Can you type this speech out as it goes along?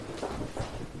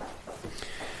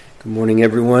Good morning,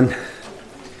 everyone.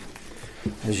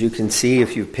 As you can see,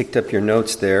 if you've picked up your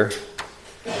notes there,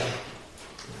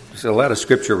 there's a lot of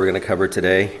scripture we're going to cover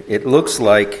today. It looks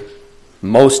like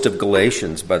most of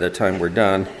Galatians by the time we're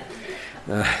done.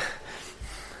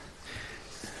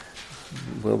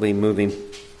 We'll be moving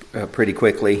pretty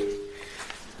quickly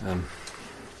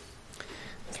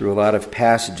through a lot of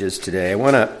passages today.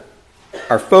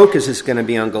 Our focus is going to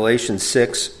be on Galatians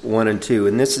 6, 1 and 2,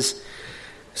 and this is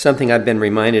something I've been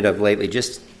reminded of lately,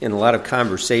 just in a lot of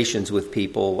conversations with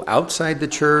people outside the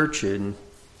church and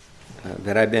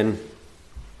that I've been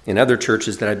in other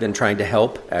churches that I've been trying to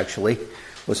help, actually,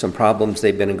 with some problems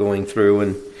they've been going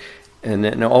through. And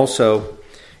then also,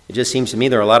 it just seems to me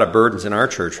there are a lot of burdens in our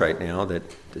church right now that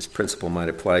this principle might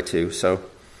apply to. So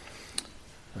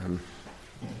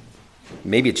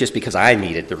maybe it's just because I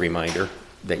needed the reminder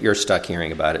that you're stuck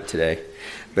hearing about it today.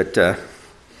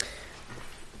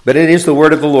 But it is the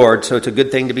word of the Lord, so it's a good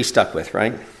thing to be stuck with,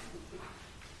 right?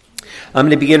 I'm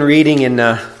going to begin reading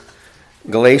in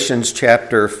Galatians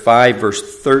chapter 5,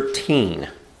 verse 13,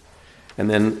 and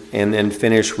then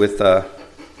finish with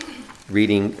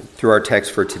reading through our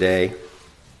text for today,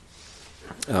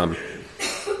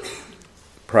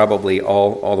 probably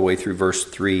all the way through verse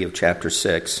 3 of chapter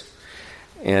 6.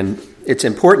 And it's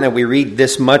important that we read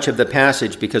this much of the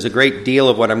passage because a great deal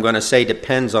of what I'm going to say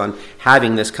depends on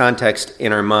having this context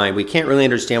in our mind. We can't really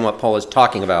understand what Paul is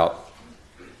talking about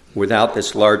without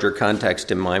this larger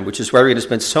context in mind, which is why we're going to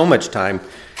spend so much time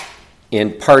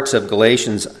in parts of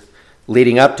Galatians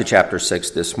leading up to chapter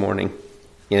 6 this morning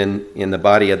in the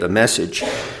body of the message,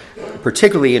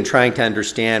 particularly in trying to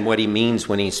understand what he means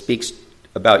when he speaks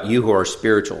about you who are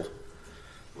spiritual.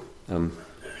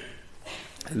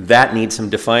 That needs some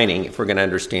defining if we're going to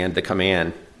understand the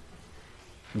command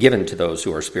given to those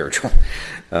who are spiritual.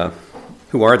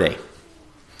 Who are they?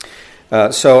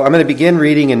 So I'm going to begin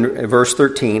reading in verse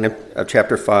 13 of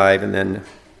chapter 5 and then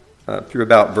through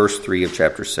about verse 3 of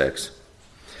chapter 6.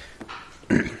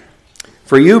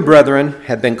 For you, brethren,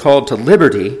 have been called to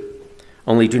liberty,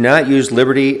 only do not use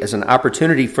liberty as an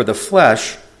opportunity for the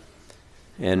flesh.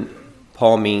 And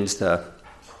Paul means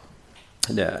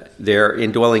their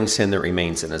indwelling sin that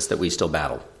remains in us, that we still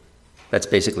battle. That's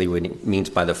basically what he means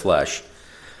by the flesh.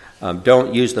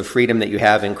 Don't use the freedom that you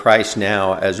have in Christ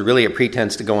now as really a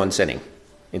pretense to go on sinning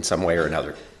in some way or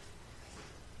another.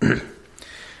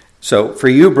 So, for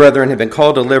you, brethren, have been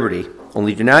called to liberty,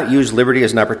 only do not use liberty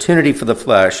as an opportunity for the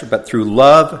flesh, but through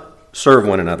love serve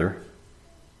one another.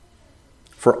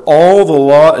 For all the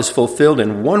law is fulfilled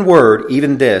in one word,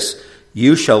 even this,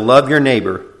 you shall love your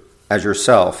neighbor as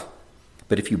yourself.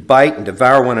 But if you bite and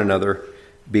devour one another,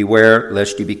 beware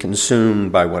lest you be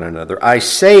consumed by one another. I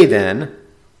say then,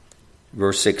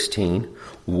 verse 16,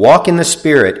 walk in the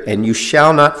Spirit, and you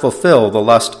shall not fulfill the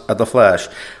lust of the flesh.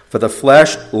 For the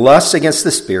flesh lusts against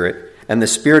the Spirit, and the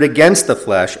Spirit against the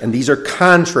flesh, and these are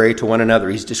contrary to one another.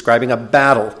 He's describing a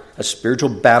battle, a spiritual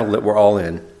battle that we're all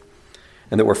in,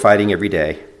 and that we're fighting every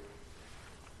day.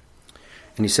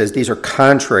 And he says these are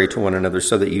contrary to one another,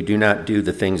 so that you do not do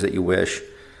the things that you wish.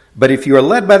 But if you are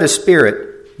led by the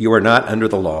Spirit, you are not under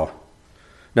the law.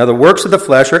 Now the works of the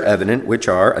flesh are evident, which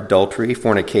are adultery,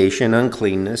 fornication,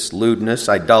 uncleanness, lewdness,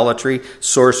 idolatry,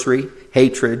 sorcery,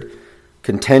 hatred,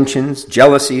 contentions,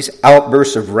 jealousies,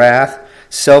 outbursts of wrath,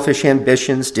 selfish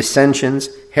ambitions, dissensions,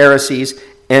 heresies,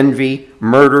 envy,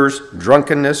 murders,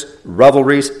 drunkenness,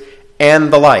 revelries,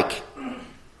 and the like,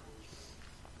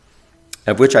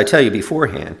 of which I tell you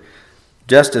beforehand,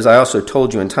 just as I also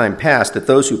told you in time past, that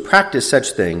those who practice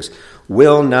such things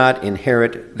will not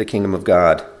inherit the kingdom of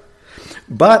God.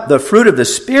 But the fruit of the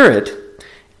Spirit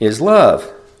is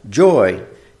love, joy,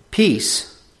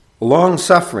 peace,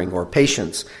 long-suffering or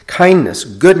patience, kindness,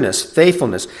 goodness,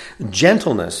 faithfulness,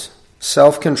 gentleness,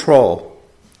 self-control.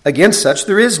 Against such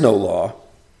there is no law.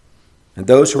 And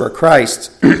those who are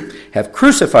Christ's have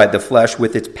crucified the flesh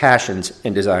with its passions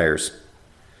and desires.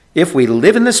 If we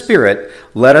live in the Spirit,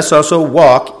 let us also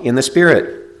walk in the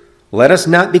Spirit. Let us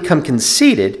not become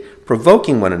conceited,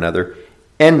 provoking one another,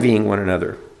 envying one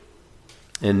another.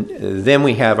 And then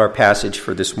we have our passage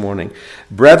for this morning.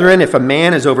 Brethren, if a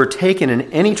man is overtaken in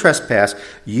any trespass,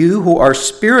 you who are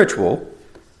spiritual,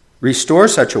 restore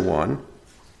such a one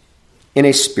in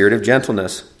a spirit of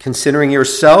gentleness, considering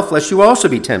yourself, lest you also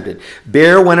be tempted.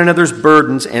 Bear one another's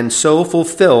burdens, and so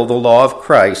fulfill the law of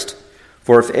Christ.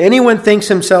 For if anyone thinks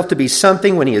himself to be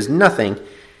something when he is nothing,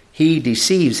 he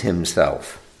deceives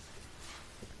himself.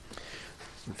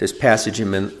 With this passage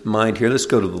in mind here, let's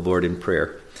go to the Lord in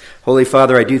prayer. Holy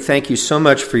Father, I do thank you so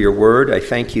much for your word. I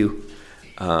thank you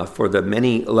for the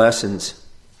many lessons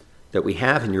that we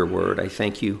have in your word. I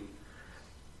thank you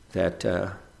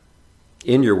that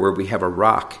In your word we have a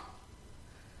rock,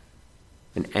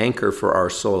 an anchor for our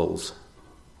souls.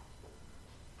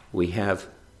 We have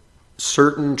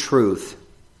certain truth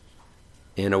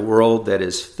in a world that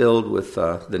is filled with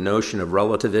the notion of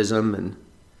relativism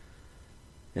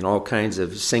and all kinds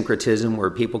of syncretism where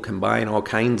people combine all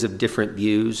kinds of different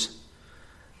views.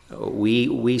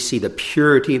 We see the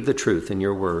purity of the truth in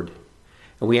your word.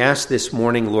 And we ask this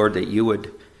morning, Lord, that you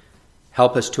would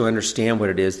help us to understand what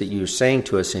it is that you're saying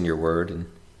to us in your word,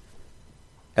 and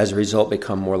as a result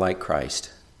become more like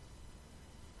Christ.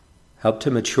 Help to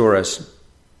mature us,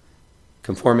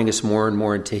 conforming us more and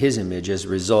more into his image as a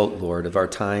result, Lord, of our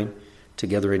time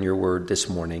together in your word this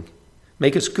morning.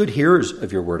 Make us good hearers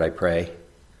of your word, I pray.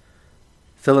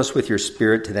 Fill us with your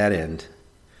Spirit to that end.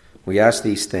 We ask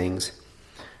these things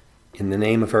in the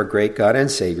name of our great God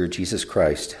and Savior, Jesus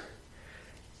Christ.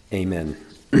 Amen.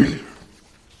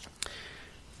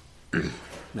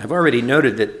 I've already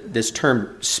noted that this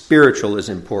term spiritual is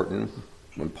important.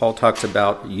 When Paul talks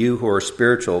about you who are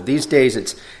spiritual, these days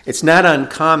it's not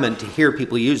uncommon to hear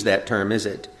people use that term, is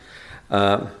it?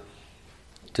 To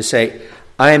say,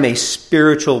 I am a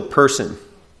spiritual person.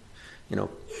 You know,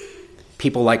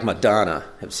 people like Madonna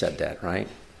have said that, right?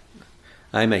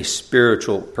 I'm a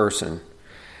spiritual person.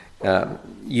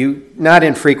 You not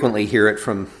infrequently hear it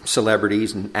from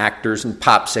celebrities and actors and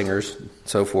pop singers and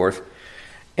so forth.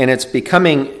 And it's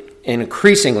becoming an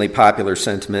increasingly popular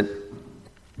sentiment.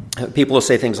 People will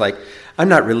say things like, I'm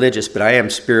not religious, but I am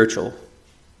spiritual,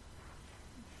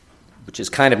 which is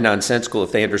kind of nonsensical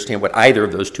if they understand what either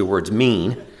of those two words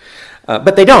mean.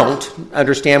 But they don't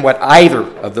understand what either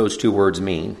of those two words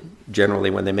mean, generally,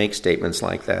 when they make statements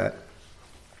like that.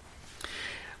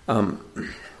 I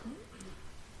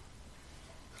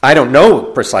don't know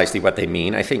precisely what they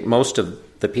mean. I think most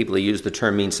of the people who use the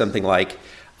term mean something like,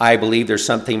 I believe there's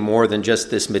something more than just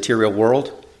this material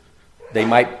world. They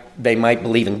might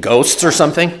believe in ghosts or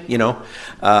something, you know.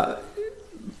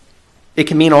 It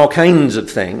can mean all kinds of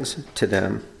things to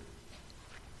them.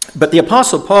 But the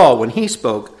Apostle Paul, when he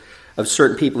spoke of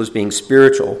certain people as being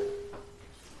spiritual,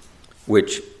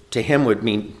 which to him would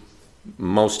mean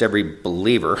most every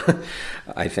believer,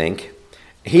 I think,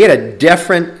 he had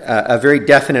a very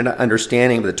definite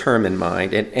understanding of the term in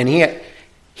mind, and he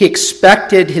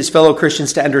expected his fellow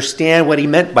Christians to understand what he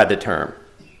meant by the term,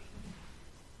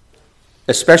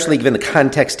 especially given the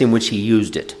context in which he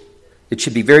used it. It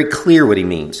should be very clear what he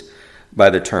means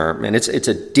by the term. And it's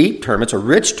a deep term, it's a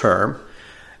rich term,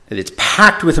 and it's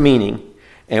packed with meaning.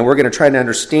 And we're going to try to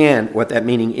understand what that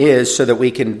meaning is so that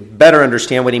we can better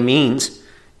understand what he means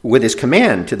with his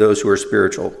command to those who are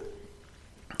spiritual,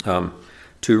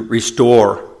 to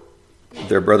restore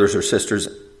their brothers or sisters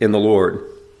in the Lord.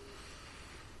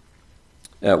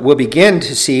 We'll begin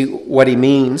to see what he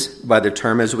means by the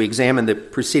term as we examine the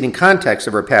preceding context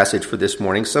of our passage for this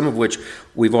morning, some of which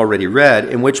we've already read,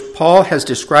 in which Paul has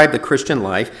described the Christian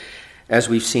life, as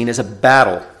we've seen, as a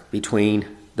battle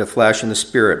between the flesh and the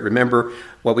spirit. Remember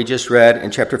what we just read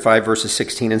in chapter 5, verses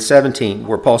 16 and 17,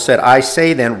 where Paul said, I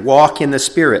say then, walk in the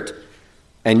Spirit,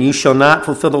 and you shall not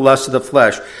fulfill the lust of the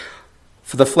flesh.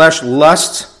 For the flesh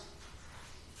lusts,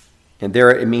 and there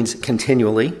it means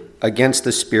continually, against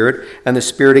the Spirit, and the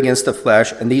Spirit against the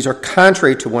flesh, and these are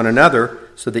contrary to one another,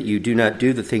 so that you do not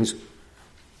do the things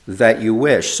that you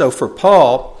wish. So for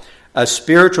Paul, a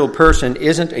spiritual person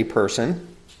isn't a person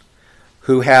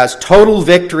who has total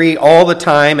victory all the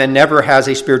time and never has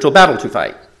a spiritual battle to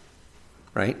fight,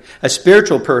 right? A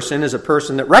spiritual person is a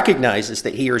person that recognizes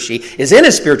that he or she is in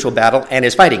a spiritual battle and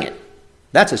is fighting it.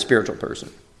 That's a spiritual person.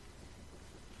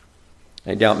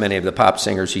 I doubt many of the pop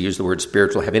singers who use the word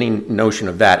spiritual have any notion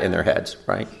of that in their heads,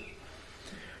 right?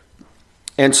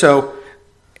 And so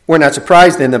we're not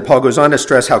surprised then that Paul goes on to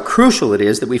stress how crucial it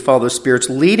is that we follow the Spirit's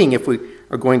leading if we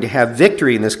are going to have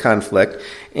victory in this conflict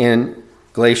in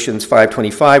Galatians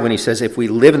 5:25, when he says, if we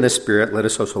live in the Spirit, let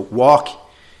us also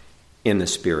walk in the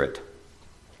Spirit.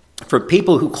 For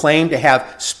people who claim to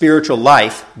have spiritual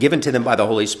life given to them by the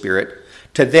Holy Spirit,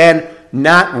 to then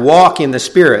not walk in the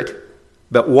Spirit,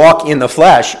 but walk in the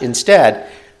flesh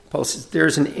instead, Paul says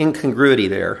there's an incongruity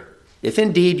there. If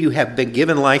indeed you have been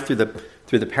given life through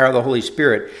the power of the Holy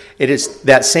Spirit, it is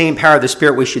that same power of the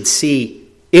Spirit we should see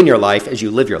in your life as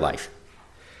you live your life.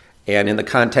 And in the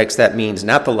context, that means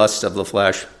not the lusts of the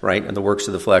flesh, right, and the works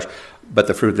of the flesh, but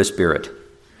the fruit of the Spirit.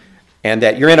 And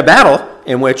that you're in a battle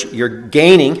in which you're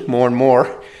gaining more and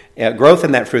more growth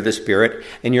in that fruit of the Spirit,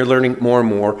 and you're learning more and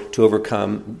more to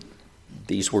overcome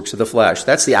these works of the flesh.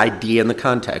 That's the idea in the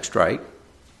context, right,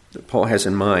 that Paul has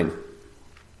in mind.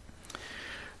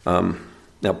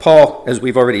 Now, Paul, as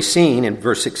we've already seen in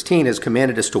verse 16, has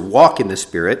commanded us to walk in the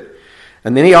Spirit.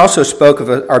 And then he also spoke of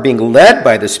our being led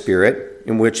by the Spirit,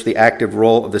 in which the active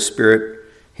role of the Spirit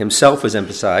himself was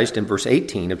emphasized in verse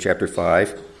 18 of chapter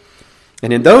 5.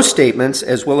 And in those statements,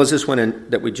 as well as this one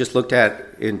that we just looked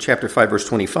at in chapter 5, verse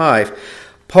 25,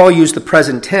 Paul used the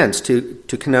present tense to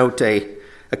connote a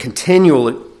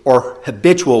continual or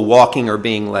habitual walking or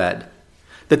being led.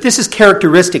 That this is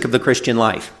characteristic of the Christian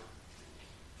life.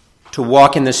 To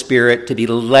walk in the Spirit, to be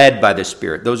led by the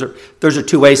Spirit. Those are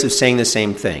two ways of saying the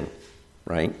same thing,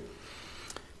 right?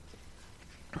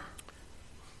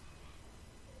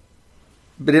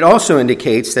 But it also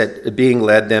indicates that being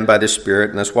led then by the Spirit,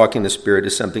 and thus walking in the Spirit,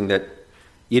 is something that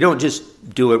you don't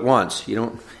just do it once.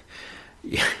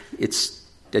 It's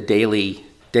a daily,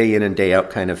 day in and day out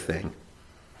kind of thing.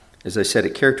 As I said,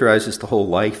 it characterizes the whole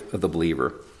life of the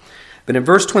believer. But in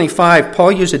verse 25,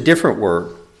 Paul used a different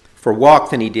word for walk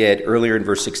than he did earlier in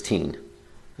verse 16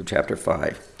 of chapter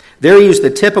 5. There he used the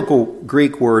typical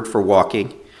Greek word for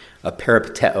walking, a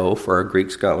peripateo for our Greek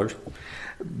scholars.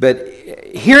 But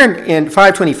here in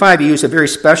 525, he used a very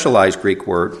specialized Greek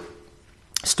word,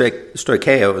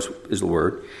 stoikeo is the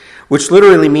word, which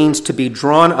literally means to be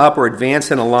drawn up or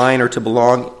advance in a line or to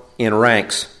belong in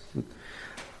ranks.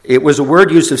 It was a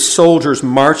word used of soldiers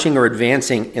marching or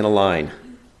advancing in a line.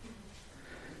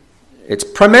 It's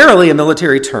primarily a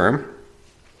military term,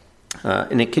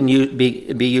 and it can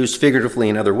be used figuratively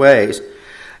in other ways.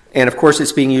 And of course,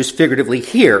 it's being used figuratively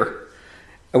here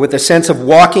with a sense of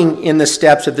walking in the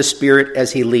steps of the Spirit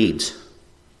as he leads.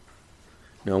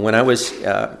 When I was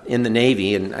in the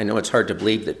Navy, and I know it's hard to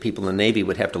believe that people in the Navy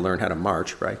would have to learn how to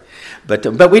march, right? But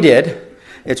we did.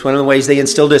 It's one of the ways they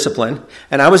instill discipline.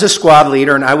 And I was a squad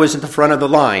leader, and I was at the front of the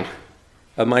line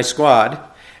of my squad,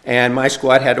 and my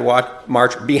squad had to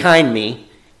march behind me,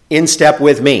 in step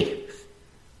with me.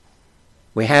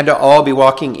 We had to all be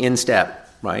walking in step,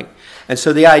 right? And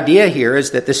so the idea here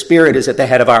is that the Spirit is at the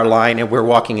head of our line, and we're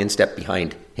walking in step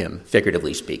behind him,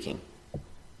 figuratively speaking.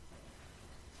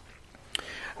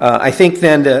 I think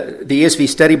then the ESV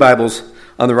Study Bible's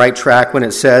on the right track when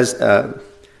it says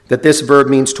that this verb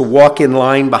means to walk in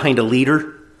line behind a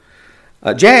leader.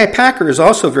 J.I. Packer is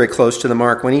also very close to the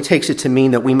mark when he takes it to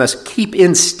mean that we must keep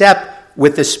in step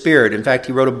with the Spirit. In fact,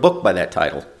 he wrote a book by that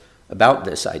title about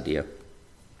this idea.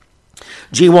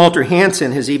 G. Walter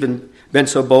Hansen has even been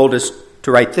so bold as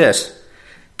to write this: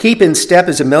 keep in step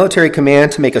is a military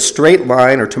command to make a straight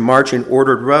line or to march in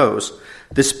ordered rows.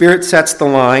 The Spirit sets the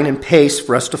line and pace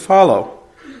for us to follow.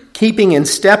 Keeping in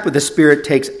step with the Spirit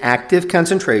takes active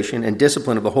concentration and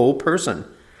discipline of the whole person.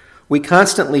 We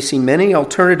constantly see many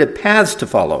alternative paths to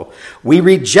follow. We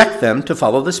reject them to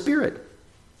follow the Spirit.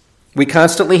 We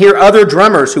constantly hear other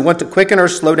drummers who want to quicken or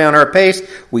slow down our pace.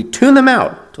 We tune them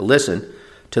out to listen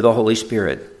to the Holy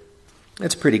Spirit.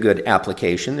 That's a pretty good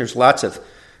application. There's lots of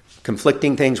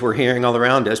conflicting things we're hearing all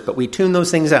around us, but we tune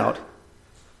those things out.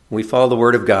 We follow the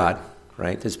Word of God,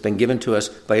 right? That's been given to us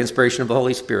by inspiration of the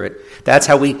Holy Spirit. That's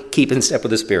how we keep in step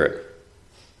with the Spirit,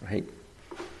 right?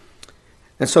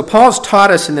 And so Paul's taught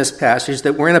us in this passage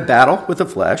that we're in a battle with the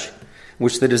flesh, in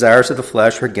which the desires of the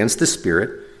flesh are against the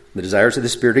Spirit, the desires of the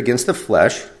Spirit against the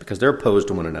flesh, because they're opposed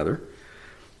to one another.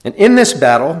 And in this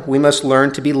battle, we must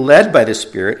learn to be led by the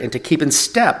Spirit and to keep in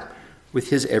step with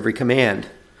his every command.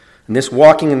 And this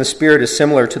walking in the Spirit is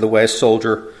similar to the way a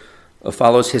soldier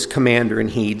follows his commander and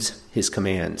heeds his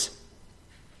commands.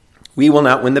 We will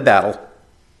not win the battle,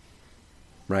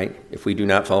 right, if we do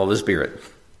not follow the Spirit.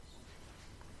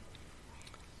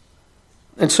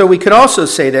 And so we could also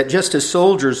say that just as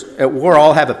soldiers at war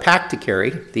all have a pack to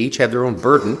carry, they each have their own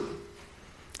burden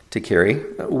to carry,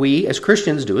 we as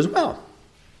Christians do as well.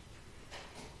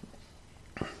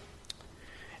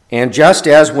 And just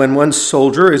as when one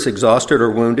soldier is exhausted or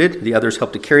wounded, the others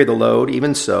help to carry the load,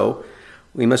 even so,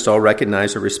 we must all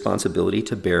recognize our responsibility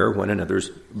to bear one another's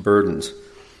burdens.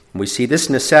 We see this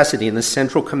necessity in the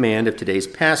central command of today's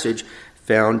passage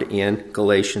found in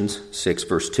Galatians 6,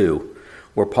 verse 2,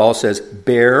 where Paul says,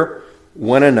 bear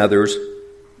one another's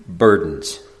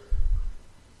burdens.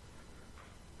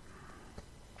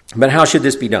 But how should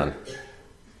this be done?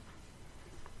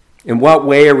 In what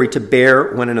way are we to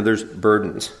bear one another's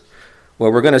burdens?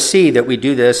 Well, we're going to see that we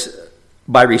do this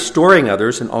by restoring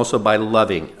others and also by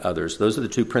loving others. Those are the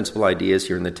two principal ideas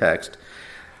here in the text.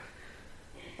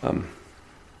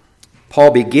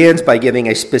 Paul begins by giving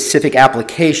a specific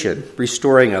application,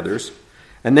 restoring others,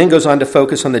 and then goes on to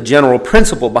focus on the general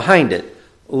principle behind it,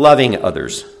 loving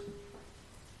others.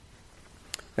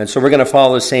 And so we're going to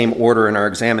follow the same order in our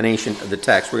examination of the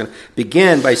text. We're going to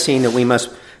begin by seeing that we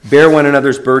must bear one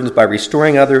another's burdens by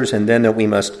restoring others, and then that we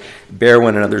must bear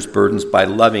one another's burdens by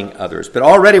loving others. But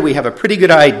already we have a pretty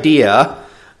good idea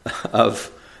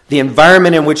of the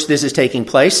environment in which this is taking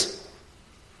place,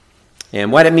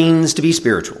 and what it means to be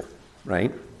spiritual,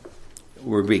 right?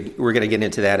 We're going to get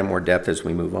into that in more depth as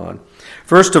we move on.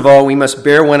 First of all, we must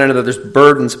bear one another's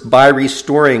burdens by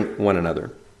restoring one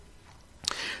another.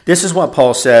 This is what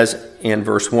Paul says in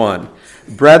verse 1.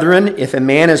 Brethren, if a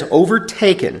man is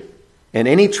overtaken in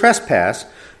any trespass,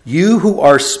 you who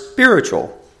are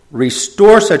spiritual,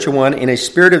 restore such a one in a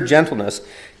spirit of gentleness,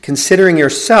 considering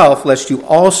yourself, lest you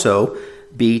also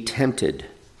be tempted.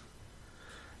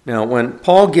 Now, when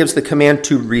Paul gives the command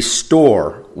to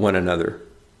restore one another,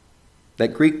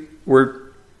 that Greek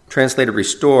word translated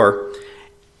restore,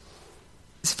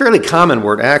 it's a fairly common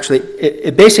word, actually.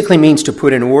 It basically means to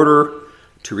put in order,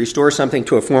 to restore something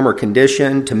to a former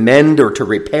condition, to mend or to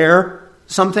repair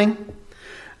something.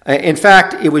 In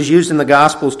fact, it was used in the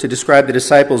Gospels to describe the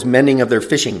disciples' mending of their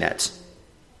fishing nets.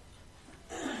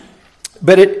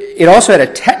 But it also had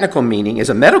a technical meaning as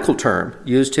a medical term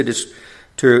used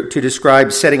to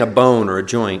describe setting a bone or a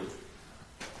joint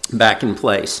back in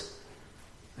place.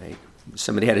 Right?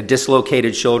 Somebody had a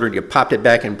dislocated shoulder, you popped it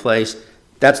back in place.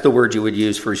 That's the word you would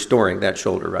use for restoring that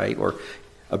shoulder, right? Or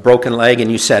a broken leg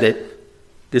and you set it.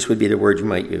 This would be the word you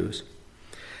might use.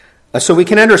 So we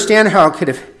can understand how it could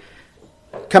have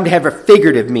come to have a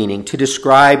figurative meaning to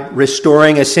describe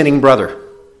restoring a sinning brother.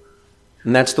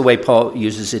 And that's the way Paul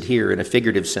uses it here in a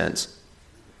figurative sense.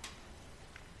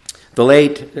 The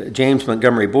late James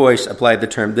Montgomery Boyce applied the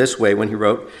term this way when he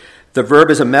wrote, the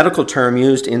verb is a medical term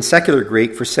used in secular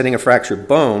Greek for setting a fractured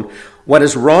bone. What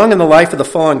is wrong in the life of the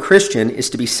fallen Christian is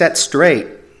to be set straight.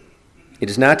 It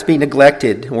is not to be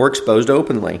neglected or exposed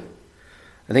openly.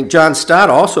 I think John Stott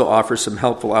also offers some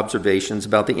helpful observations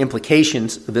about the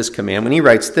implications of this command when he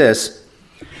writes this.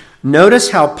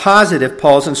 Notice how positive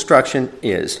Paul's instruction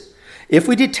is. If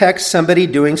we detect somebody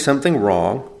doing something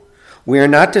wrong, we are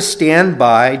not to stand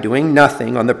by doing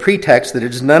nothing on the pretext that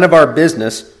it is none of our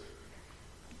business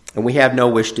and we have no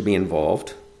wish to be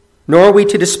involved, nor are we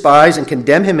to despise and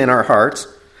condemn him in our hearts.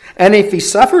 And if he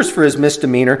suffers for his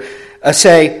misdemeanor,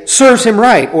 say, serves him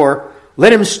right, or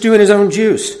let him stew in his own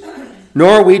juice. Nor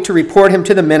are we to report him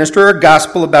to the minister or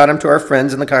gospel about him to our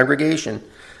friends in the congregation.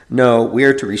 No, we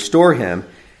are to restore him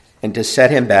and to set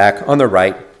him back on the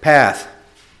right path.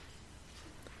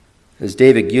 As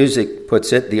David Guzik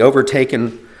puts it, the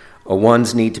overtaken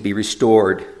ones need to be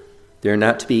restored. They're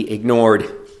not to be ignored.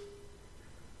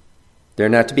 They're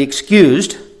not to be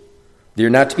excused. They're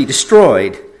not to be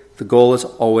destroyed. The goal is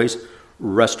always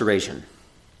restoration.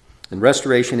 And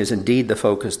restoration is indeed the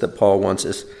focus that Paul wants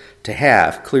us to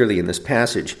have, clearly in this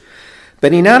passage.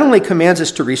 But he not only commands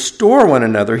us to restore one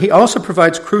another, he also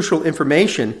provides crucial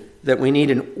information that we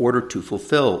need in order to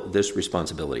fulfill this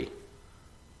responsibility.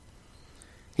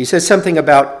 He says something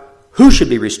about who should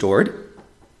be restored.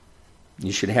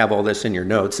 You should have all this in your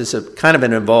notes. This is kind of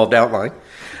an involved outline.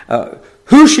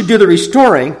 Who should do the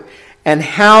restoring and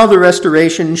how the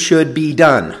restoration should be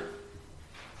done.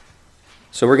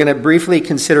 So we're going to briefly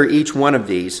consider each one of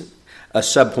these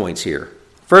subpoints here.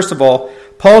 First of all,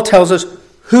 Paul tells us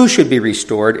who should be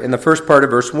restored in the first part of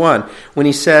verse 1 when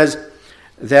he says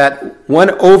that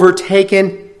one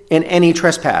overtaken in any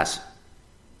trespass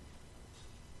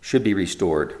should be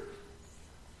restored.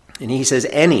 And he says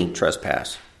any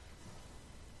trespass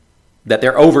that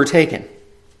they're overtaken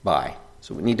by.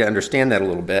 So we need to understand that a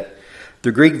little bit.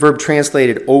 The Greek verb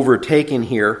translated overtaken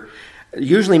here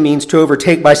usually means to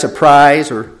overtake by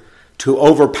surprise or to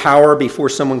overpower before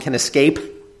someone can escape.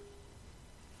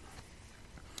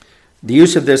 The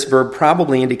use of this verb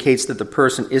probably indicates that the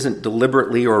person isn't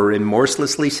deliberately or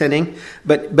remorselessly sinning.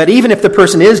 But even if the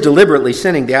person is deliberately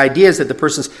sinning, the idea is that the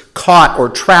person's caught or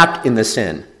trapped in the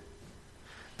sin.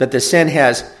 That the sin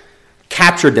has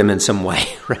captured them in some way,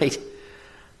 right?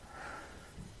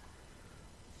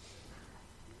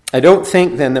 I don't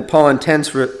think, then, that Paul intends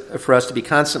for us to be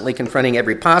constantly confronting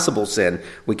every possible sin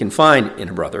we can find in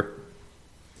a brother,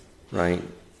 right?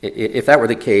 If that were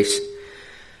the case,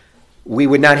 we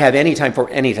would not have any time for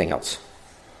anything else,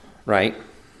 right?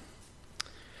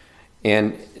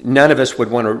 And none of us would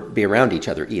want to be around each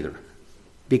other either,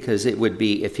 because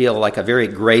it feel like a very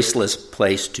graceless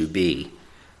place to be.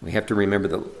 We have to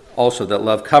remember also that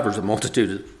love covers a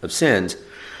multitude of sins.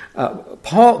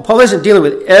 Paul isn't dealing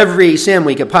with every sin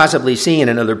we could possibly see in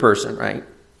another person, right?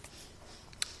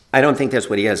 I don't think that's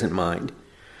what he has in mind.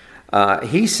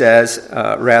 He says,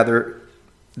 rather,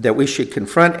 that we should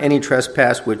confront any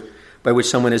trespass by which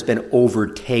someone has been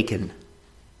overtaken.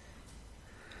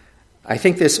 I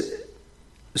think this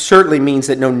certainly means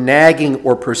that no nagging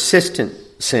or persistent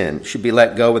sin should be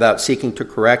let go without seeking to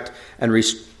correct and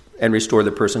restore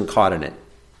the person caught in it.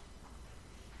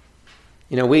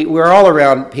 We're all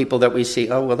around people that we see,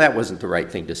 oh, well, that wasn't the right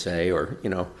thing to say, or,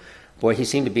 boy, he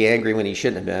seemed to be angry when he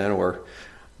shouldn't have been, or,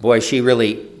 boy, she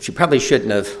probably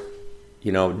shouldn't have,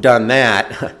 done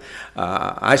that.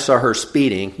 I saw her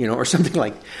speeding, or something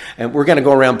like, and we're going to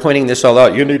go around pointing this all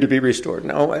out. You need to be restored.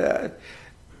 No,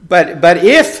 but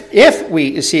if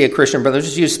we see a Christian brother,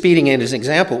 just use speeding as an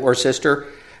example, or sister,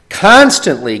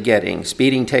 constantly getting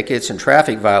speeding tickets and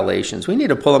traffic violations, we need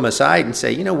to pull them aside and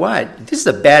say, you know what, this is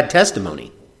a bad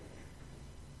testimony.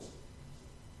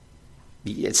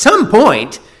 At some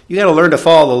point, you got to learn to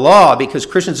follow the law, because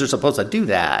Christians are supposed to do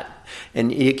that.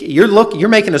 And you're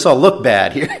making us all look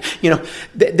bad here.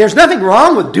 There's nothing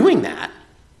wrong with doing that,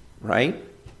 right?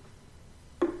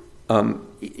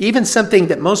 Even something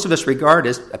that most of us regard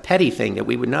as a petty thing that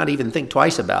we would not even think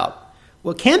twice about,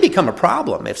 well, it can become a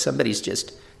problem if somebody's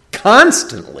just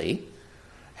constantly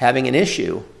having an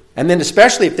issue. And then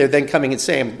especially if they're then coming and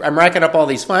saying, I'm racking up all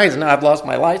these fines and now I've lost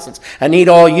my license. I need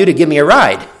all you to give me a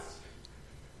ride.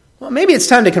 Well, maybe it's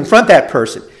time to confront that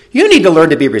person. You need to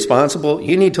learn to be responsible.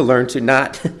 You need to learn to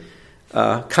not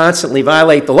constantly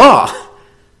violate the law.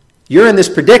 You're in this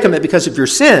predicament because of your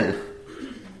sin,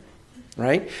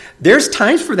 right? There's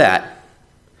times for that.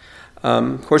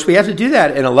 Of course, we have to do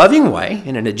that in a loving way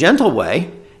and in a gentle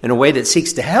way, in a way that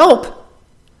seeks to help.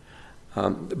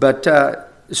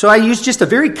 So I use just a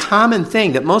very common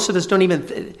thing that most of us don't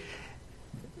even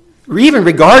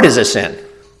regard as a sin.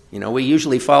 We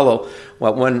usually follow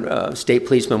what one state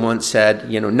policeman once said,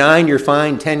 9 you're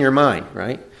fine, 10 you're mine,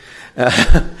 right?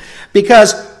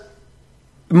 Because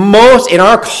in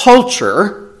our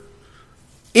culture,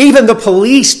 even the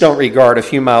police don't regard a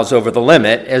few miles over the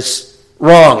limit as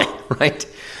wrong, right?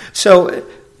 So,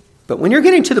 but when you're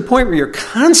getting to the point where you're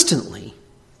constantly,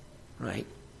 right,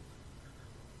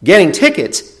 getting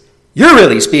tickets, you're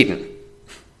really speeding.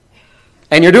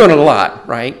 And you're doing it a lot,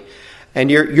 right? And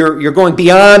you're going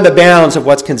beyond the bounds of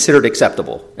what's considered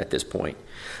acceptable at this point.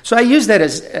 So I use that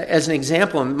as an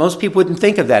example, and most people wouldn't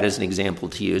think of that as an example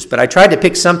to use, but I tried to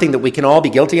pick something that we can all be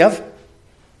guilty of,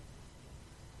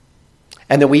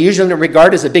 and that we usually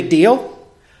regard as a big deal,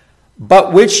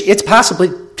 but which it's possibly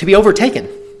to be overtaken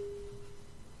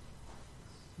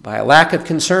by a lack of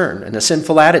concern and a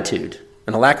sinful attitude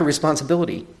and a lack of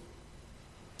responsibility.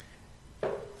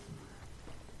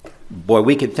 Boy,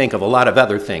 we could think of a lot of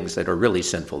other things that are really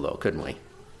sinful, though, couldn't we?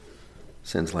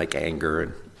 Sins like anger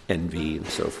and envy and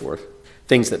so forth.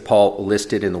 Things that Paul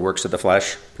listed in the works of the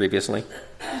flesh previously.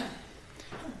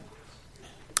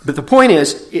 But the point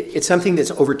is, it's something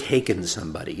that's overtaken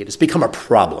somebody. It has become a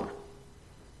problem,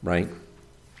 right?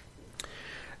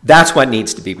 That's what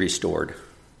needs to be restored.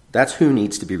 That's who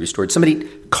needs to be restored. Somebody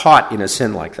caught in a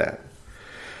sin like that.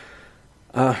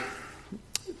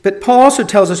 But Paul also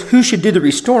tells us who should do the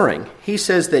restoring. He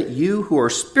says that you who are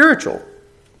spiritual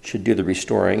should do the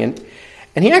restoring. And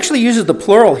he actually uses the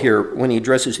plural here when he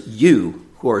addresses you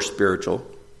who are spiritual.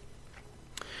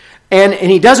 And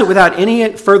he does it without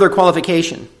any further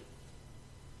qualification.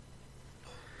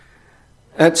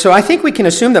 So I think we can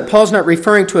assume that Paul's not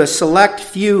referring to a select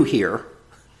few here,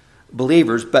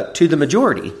 believers, but to the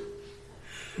majority.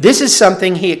 This is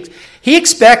something he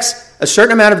expects a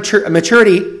certain amount of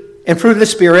maturity and fruit of the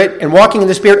Spirit and walking in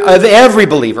the Spirit of every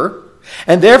believer.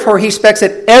 And therefore he expects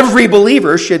that every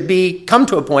believer should come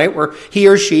to a point where he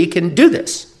or she can do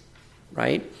this,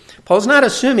 right? Paul's not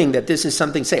assuming that this is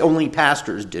something, say, only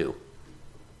pastors do,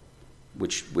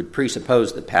 which would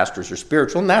presuppose that pastors are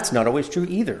spiritual, and that's not always true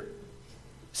either,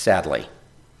 sadly.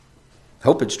 I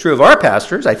hope it's true of our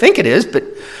pastors. I think it is, but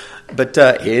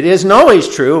it isn't always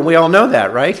true, and we all know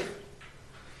that, right?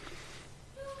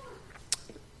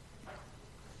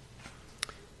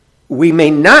 We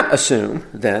may not assume,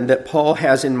 then, that Paul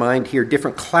has in mind here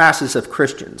different classes of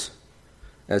Christians,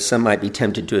 as some might be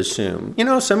tempted to assume.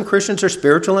 Some Christians are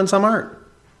spiritual and some aren't.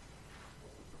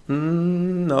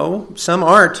 No, some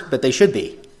aren't, but they should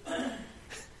be.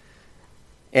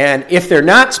 And if they're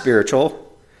not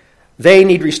spiritual, they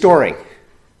need restoring,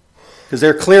 because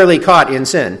they're clearly caught in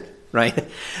sin, right?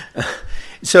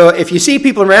 So if you see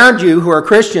people around you who are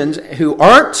Christians who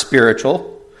aren't spiritual,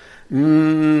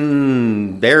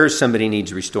 there's somebody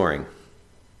needs restoring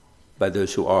by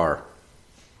those who are.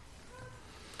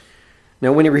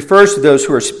 Now, when he refers to those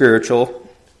who are spiritual,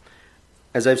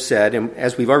 as I've said, and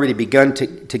as we've already begun to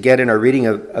get in our reading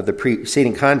of the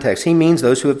preceding context, he means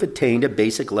those who have attained a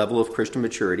basic level of Christian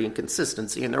maturity and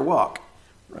consistency in their walk,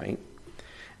 right?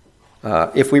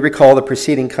 If we recall the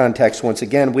preceding context once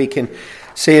again, we can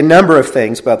say a number of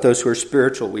things about those who are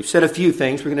spiritual. We've said a few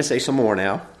things. We're going to say some more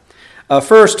now.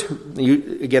 First,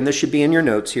 again, this should be in your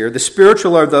notes here. The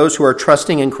spiritual are those who are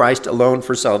trusting in Christ alone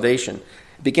for salvation.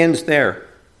 It begins there.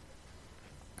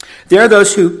 There are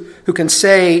those who can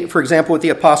say, for example, with the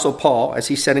Apostle Paul, as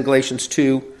he said in Galatians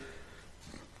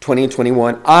 2:20 and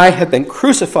 21, I have been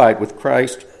crucified with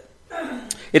Christ.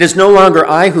 It is no longer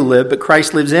I who live, but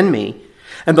Christ lives in me.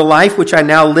 And the life which I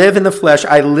now live in the flesh,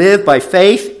 I live by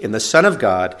faith in the Son of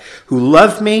God, who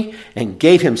loved me and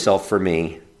gave himself for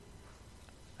me.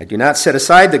 I do not set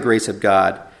aside the grace of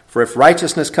God, for if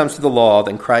righteousness comes through the law,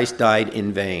 then Christ died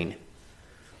in vain.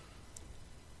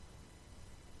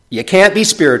 You can't be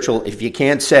spiritual if you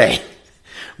can't say,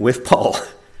 with Paul,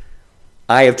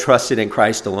 I have trusted in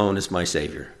Christ alone as my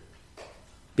Savior.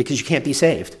 Because you can't be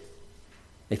saved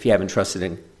if you haven't trusted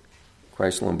in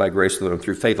Christ alone, by grace alone,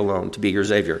 through faith alone, to be your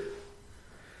Savior.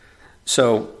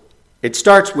 So it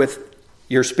starts with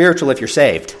you're spiritual if you're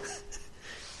saved.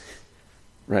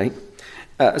 Right?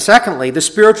 Secondly, the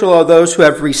spiritual are those who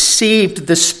have received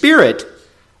the Spirit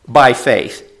by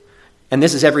faith. And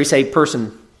this is every saved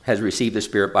person has received the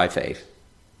Spirit by faith.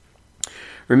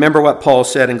 Remember what Paul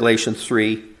said in Galatians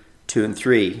 3:2 and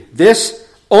 3. This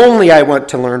only I want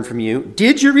to learn from you.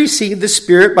 Did you receive the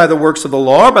Spirit by the works of the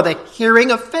law or by the hearing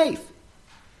of faith?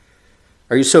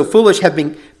 Are you so foolish,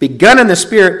 having begun in the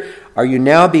Spirit, are you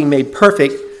now being made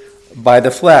perfect by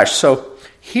the flesh? So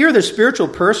here the spiritual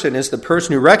person is the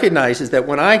person who recognizes that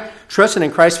when I trusted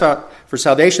in Christ for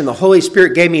salvation, the Holy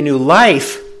Spirit gave me new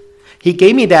life. He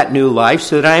gave me that new life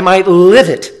so that I might live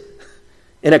it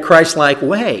in a Christ-like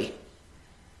way.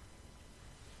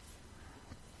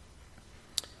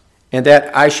 And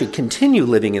that I should continue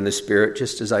living in the Spirit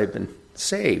just as I've been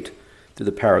saved through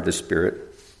the power of the Spirit.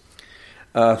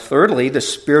 Thirdly, the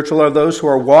spiritual are those who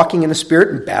are walking in the Spirit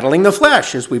and battling the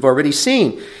flesh, as we've already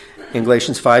seen in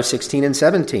Galatians 5:16 and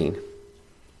 17.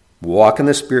 Walk in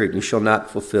the Spirit, you shall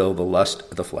not fulfill the lust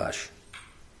of the flesh.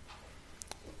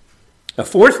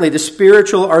 Fourthly, the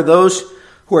spiritual are those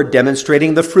who are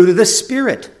demonstrating the fruit of the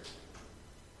Spirit,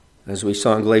 as we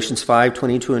saw in Galatians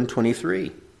 5:22 and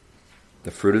 23.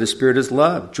 The fruit of the Spirit is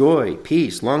love, joy,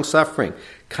 peace, long-suffering,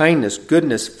 kindness,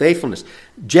 goodness, faithfulness,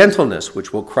 gentleness,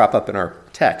 which will crop up in our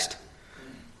text.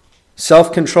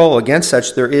 Self-control, against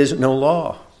such there is no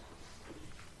law.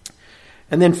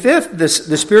 And then fifth, the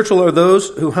spiritual are those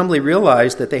who humbly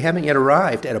realize that they haven't yet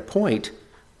arrived at a point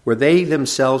where they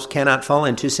themselves cannot fall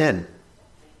into sin.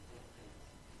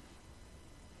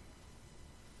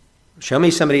 Show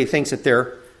me somebody who thinks that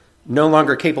they're no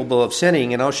longer capable of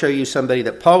sinning, and I'll show you somebody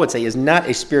that Paul would say is not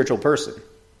a spiritual person,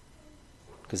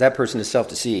 because that person is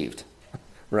self-deceived,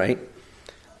 right?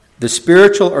 The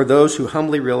spiritual are those who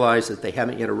humbly realize that they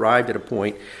haven't yet arrived at a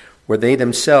point where they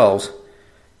themselves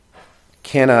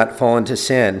cannot fall into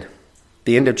sin. At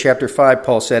the end of chapter 5,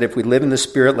 Paul said, if we live in the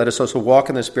Spirit, let us also walk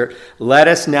in the Spirit. Let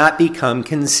us not become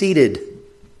conceited.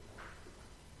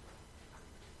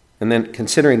 And then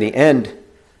considering the end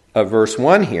of verse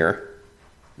 1 here,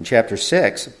 in chapter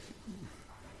 6,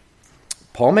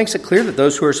 Paul makes it clear that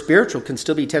those who are spiritual can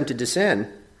still be tempted to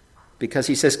sin, because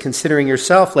he says, considering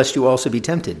yourself, lest you also be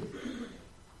tempted.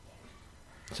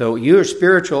 So you are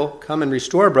spiritual, come and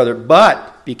restore, brother,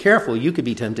 but be careful, you could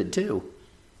be tempted too.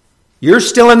 You're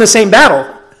still in the same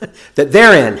battle that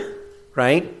they're in,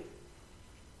 right?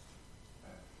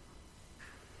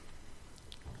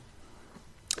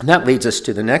 And that leads us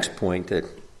to the next point, that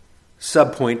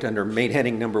subpoint under main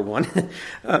heading number 1.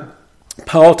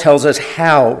 Paul tells us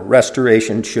how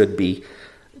restoration should be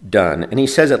done. And he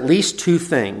says at least two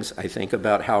things, I think,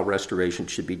 about how restoration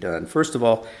should be done. First of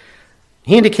all,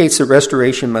 he indicates that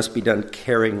restoration must be done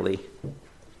caringly.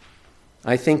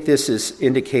 I think this is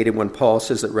indicated when Paul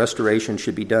says that restoration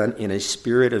should be done in a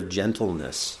spirit of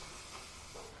gentleness.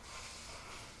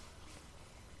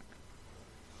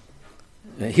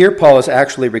 Here Paul is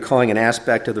actually recalling an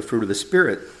aspect of the fruit of the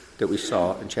Spirit that we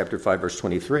saw in chapter 5, verse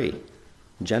 23,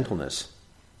 gentleness,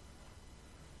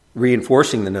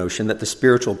 reinforcing the notion that the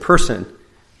spiritual person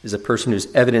is a person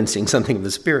who's evidencing something of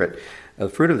the Spirit, the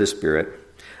fruit of the Spirit.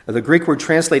 The Greek word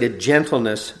translated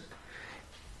gentleness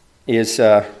is,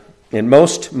 in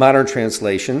most modern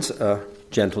translations,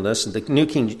 gentleness. The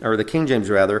King James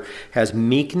rather has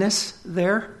meekness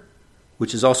there,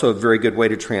 which is also a very good way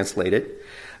to translate it.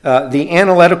 The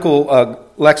analytical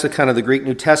lexicon of the Greek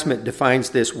New Testament defines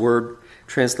this word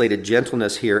translated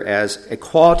gentleness here as a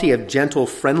quality of gentle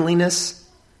friendliness,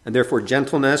 and therefore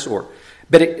gentleness,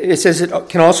 but it says it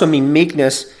can also mean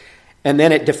meekness, and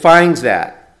then it defines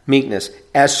that, meekness,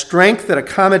 as strength that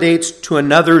accommodates to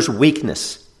another's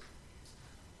weakness.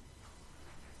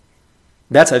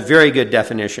 That's a very good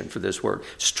definition for this word.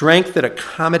 Strength that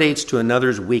accommodates to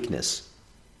another's weakness.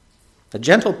 A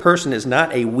gentle person is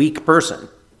not a weak person.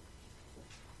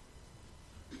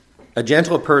 A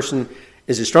gentle person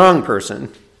is a strong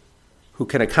person who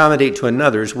can accommodate to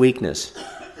another's weakness.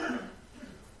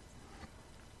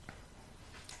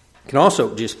 It can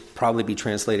also just probably be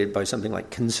translated by something like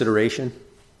consideration.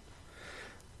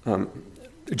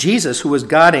 Jesus, who was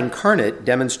God incarnate,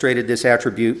 demonstrated this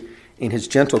attribute in his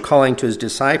gentle calling to his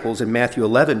disciples in Matthew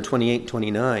 11, 28,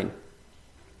 29.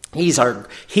 He's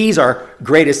our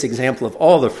greatest example of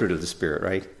all the fruit of the Spirit,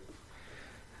 right?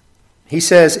 He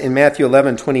says in Matthew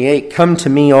 11, 28, "Come to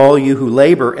me, all you who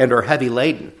labor and are heavy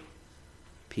laden,"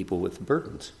 people with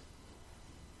burdens,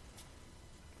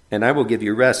 "and I will give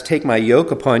you rest. Take my yoke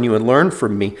upon you and learn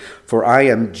from me, for I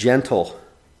am gentle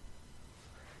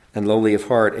and lowly of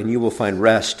heart, and you will find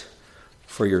rest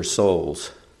for your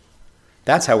souls."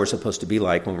 That's how we're supposed to be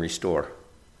like when we restore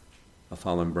a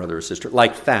fallen brother or sister,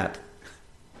 like that.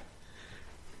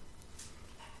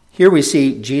 Here we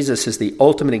see Jesus as the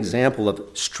ultimate example of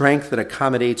strength that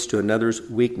accommodates to another's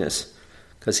weakness,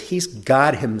 because he's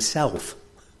God himself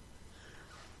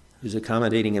who's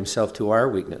accommodating himself to our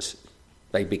weakness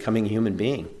by becoming a human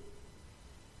being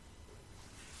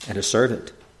and a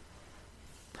servant,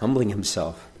 humbling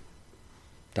himself,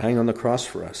 dying on the cross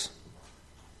for us.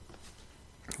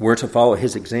 We're to follow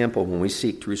his example when we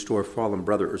seek to restore a fallen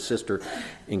brother or sister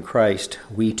in Christ.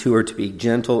 We too are to be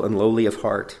gentle and lowly of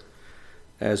heart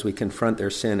as we confront their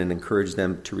sin and encourage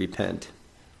them to repent.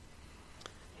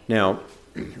 Now,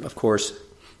 of course,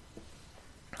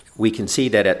 we can see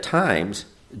that at times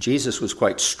Jesus was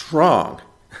quite strong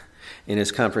in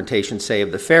his confrontation, say,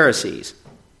 of the Pharisees.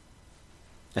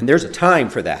 And there's a time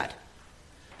for that.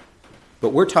 But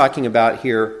we're talking about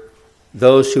here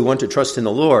those who want to trust in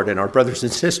the Lord and our brothers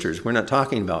and sisters. We're not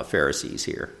talking about Pharisees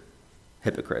here,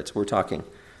 hypocrites. We're talking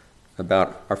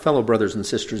about our fellow brothers and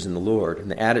sisters in the Lord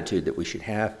and the attitude that we should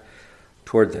have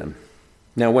toward them.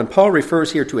 Now, when Paul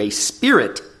refers here to a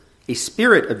spirit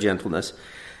of gentleness,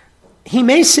 he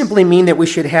may simply mean that we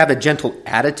should have a gentle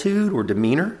attitude or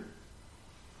demeanor.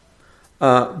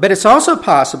 But it's also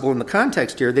possible in the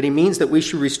context here that he means that we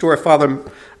should restore a fallen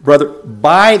brother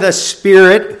by the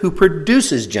Spirit who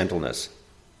produces gentleness.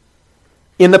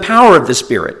 In the power of the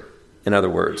Spirit, in other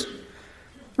words.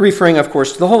 Referring, of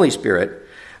course, to the Holy Spirit.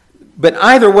 But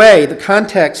either way, the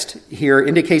context here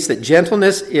indicates that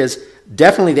gentleness is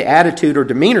definitely the attitude or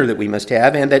demeanor that we must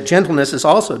have, and that gentleness is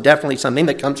also definitely something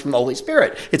that comes from the Holy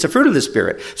Spirit. It's a fruit of the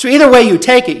Spirit. So either way you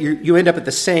take it, you end up at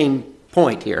the same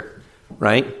point here,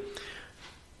 right?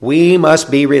 We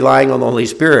must be relying on the Holy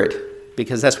Spirit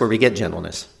because that's where we get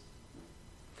gentleness.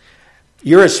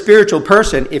 You're a spiritual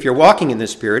person if you're walking in the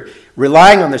Spirit,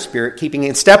 relying on the Spirit, keeping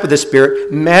in step with the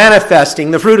Spirit, manifesting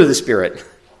the fruit of the Spirit.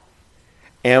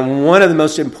 And one of the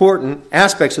most important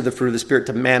aspects of the fruit of the Spirit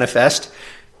to manifest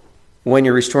when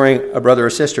you're restoring a brother or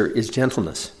sister is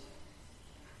gentleness,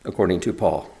 according to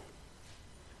Paul.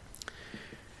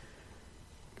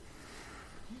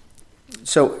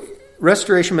 So,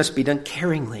 restoration must be done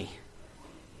caringly,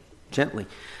 gently.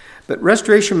 But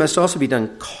restoration must also be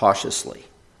done cautiously,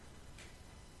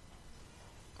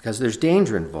 because there's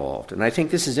danger involved. And I think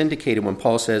this is indicated when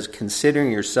Paul says,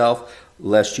 "Considering yourself,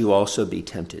 lest you also be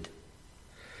tempted."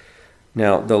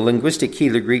 Now, the linguistic key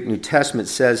of the Greek New Testament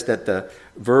says that the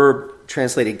verb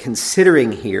translated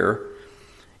 "considering" here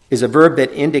is a verb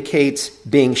that indicates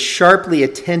being sharply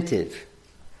attentive,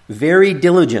 very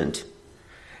diligent,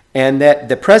 and that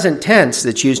the present tense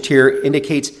that's used here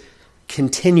indicates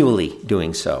continually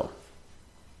doing so.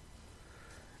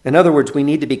 In other words, we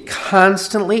need to be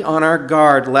constantly on our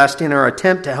guard lest in our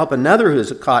attempt to help another who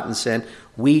is caught in sin,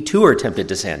 we too are tempted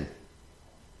to sin.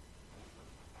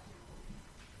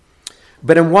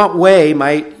 But in what way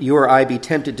might you or I be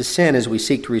tempted to sin as we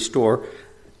seek to restore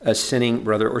a sinning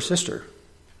brother or sister?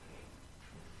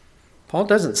 Paul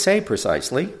doesn't say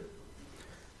precisely,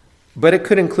 but it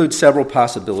could include several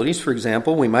possibilities. For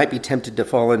example, we might be tempted to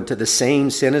fall into the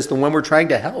same sin as the one we're trying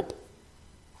to help.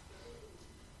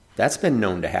 That's been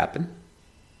known to happen.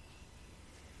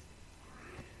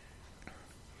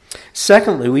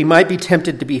 Secondly, we might be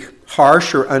tempted to be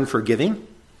harsh or unforgiving,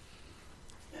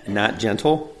 not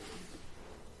gentle.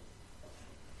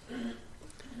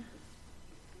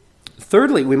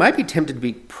 Thirdly, we might be tempted to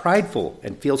be prideful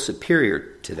and feel superior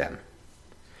to them.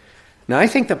 Now, I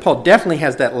think that Paul definitely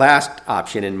has that last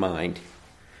option in mind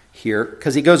here,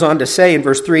 because he goes on to say in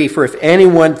verse 3, "For if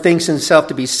anyone thinks himself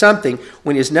to be something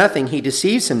when he is nothing, he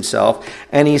deceives himself."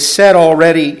 And he said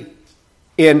already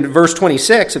in verse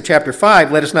 26 of chapter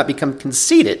 5, "Let us not become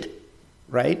conceited,"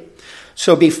 right?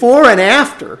 So before and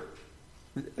after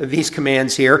these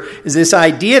commands here is this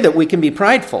idea that we can be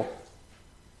prideful.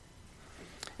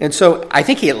 And so I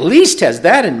think he at least has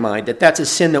that in mind, that that's a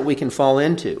sin that we can fall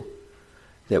into.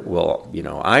 that, well,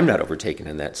 I'm not overtaken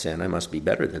in that sin. I must be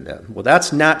better than them. Well,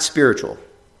 that's not spiritual.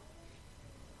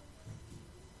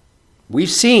 We've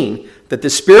seen that the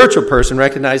spiritual person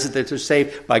recognizes that they're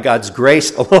saved by God's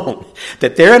grace alone,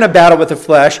 that they're in a battle with the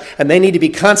flesh and they need to be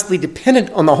constantly dependent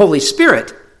on the Holy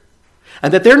Spirit,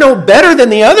 and that they're no better than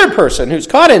the other person who's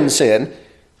caught in sin,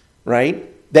 right?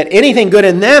 That anything good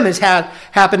in them has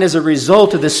happened as a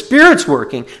result of the Spirit's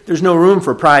working. There's no room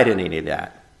for pride in any of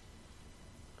that.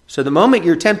 So the moment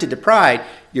you're tempted to pride,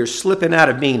 you're slipping out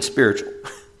of being spiritual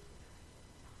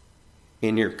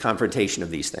in your confrontation of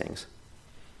these things.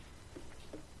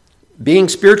 Being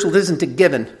spiritual isn't a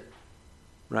given,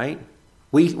 right?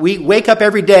 We wake up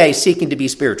every day seeking to be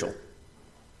spiritual.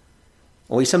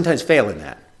 Well, we sometimes fail in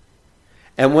that.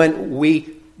 And when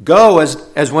we go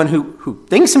as one who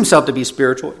thinks himself to be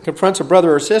spiritual, confronts a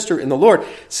brother or sister in the Lord,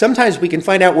 sometimes we can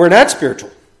find out we're not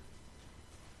spiritual.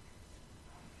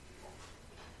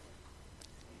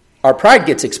 Our pride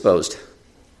gets exposed.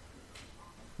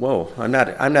 Whoa, I'm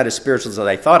not as spiritual as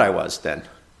I thought I was then.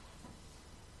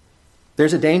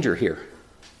 There's a danger here,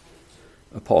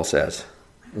 Paul says.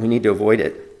 We need to avoid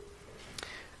it.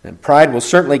 And pride will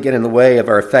certainly get in the way of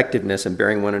our effectiveness in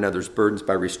bearing one another's burdens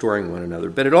by restoring one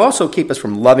another, but it'll also keep us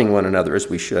from loving one another as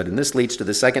we should. And this leads to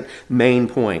the second main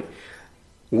point.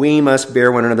 We must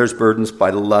bear one another's burdens by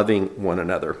loving one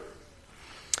another.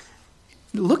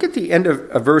 Look at the end of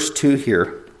verse 2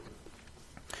 here.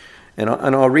 And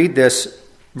I'll read this,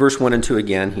 verse 1 and 2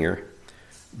 again here.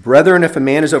 Brethren, if a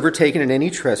man is overtaken in any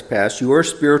trespass, you are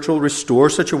spiritual, restore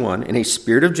such a one in a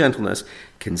spirit of gentleness,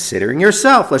 considering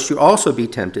yourself, lest you also be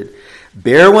tempted.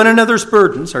 Bear one another's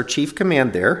burdens, our chief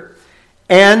command there,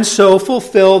 and so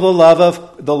fulfill the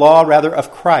law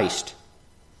of Christ.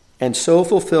 And so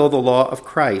fulfill the law of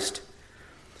Christ.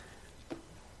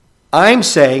 I'm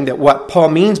saying that what Paul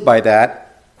means by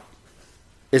that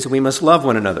is that we must love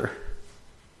one another.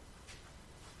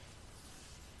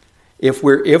 If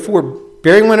we're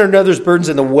bearing one another's burdens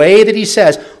in the way that he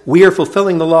says, we are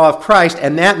fulfilling the law of Christ,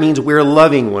 and that means we're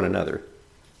loving one another.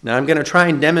 Now, I'm going to try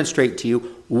and demonstrate to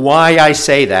you why I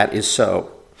say that is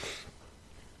so.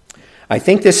 I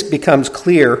think this becomes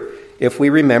clear if we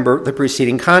remember the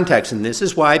preceding context, and this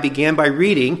is why I began by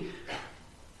reading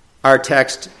our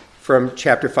text from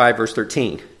chapter 5, verse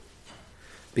 13.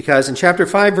 Because in chapter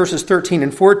 5, verses 13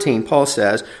 and 14, Paul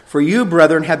says, "For you,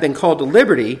 brethren, have been called to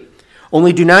liberty,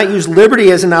 only do not use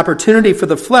liberty as an opportunity for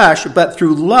the flesh, but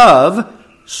through love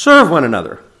serve one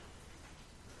another.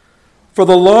 For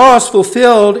the law is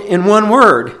fulfilled in one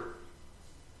word.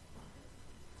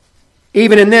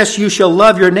 Even in this, you shall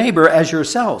love your neighbor as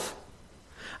yourself."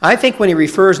 I think when he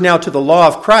refers now to the law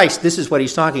of Christ, this is what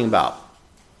he's talking about.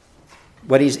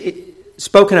 What he's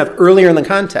spoken of earlier in the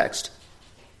context.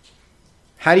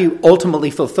 How do you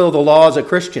ultimately fulfill the law as a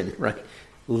Christian? Right?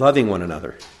 Loving one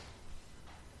another.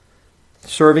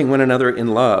 Serving one another in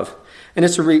love. And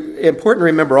it's important to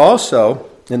remember also,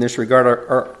 in this regard,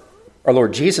 our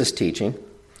Lord Jesus' teaching.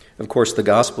 Of course, the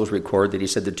Gospels record that he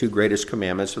said the two greatest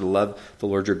commandments are to love the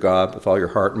Lord your God with all your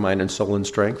heart and mind and soul and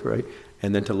strength, right?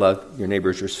 And then to love your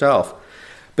neighbor as yourself.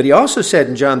 But he also said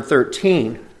in John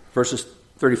 13, verses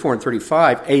 34 and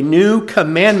 35, "A new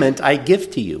commandment I give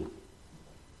to you,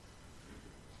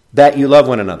 that you love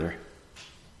one another."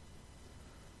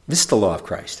 This is the law of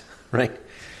Christ, right?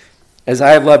 "As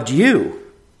I have loved you,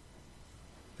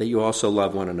 that you also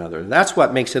love one another." That's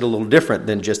what makes it a little different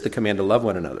than just the command to love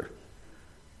one another.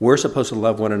 We're supposed to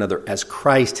love one another as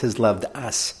Christ has loved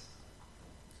us.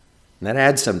 And that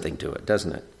adds something to it,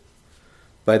 doesn't it?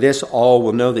 "By this all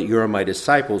will know that you are my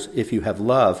disciples, if you have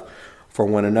love for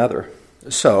one another."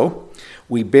 So,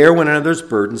 we bear one another's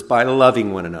burdens by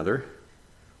loving one another.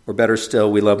 Or better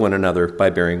still, we love one another by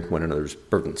bearing one another's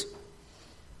burdens.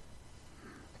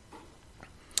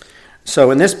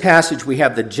 So in this passage, we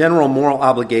have the general moral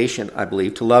obligation, I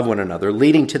believe, to love one another,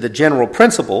 leading to the general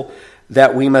principle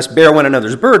that we must bear one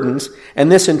another's burdens,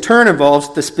 and this in turn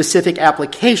involves the specific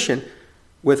application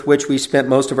with which we spent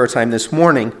most of our time this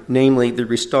morning, namely the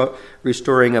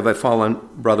restoring of a fallen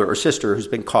brother or sister who's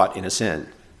been caught in a sin.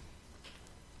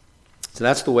 So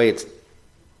that's the way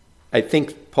I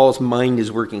think Paul's mind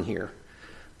is working here.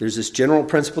 There's this general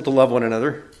principle to love one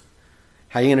another.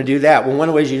 How are you going to do that? Well, one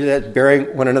of the ways you do that is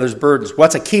bearing one another's burdens.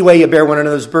 What's a key way you bear one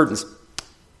another's burdens?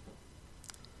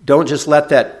 Don't just let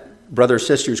that brother or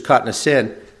sister who's caught in a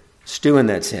sin stew in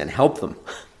that sin. Help them.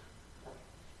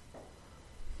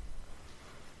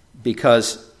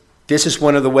 Because this is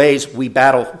one of the ways we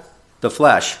battle the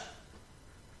flesh.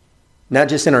 Not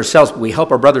just in ourselves, but we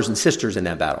help our brothers and sisters in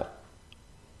that battle.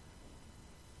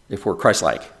 If we're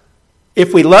Christ-like.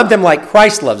 If we love them like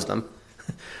Christ loves them,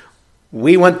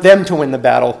 We want them to win the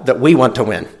battle that we want to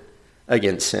win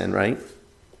against sin, right?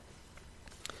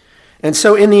 And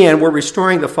so in the end, we're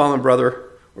restoring the fallen brother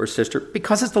or sister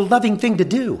because it's the loving thing to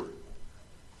do.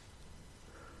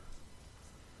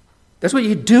 That's what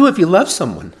you do if you love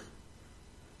someone.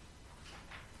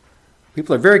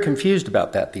 People are very confused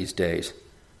about that these days.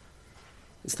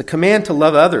 It's the command to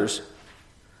love others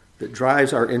that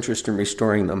drives our interest in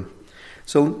restoring them.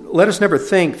 So let us never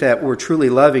think that we're truly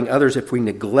loving others if we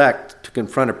neglect to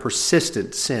confront a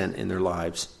persistent sin in their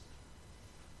lives.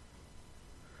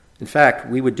 In fact,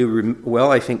 we would do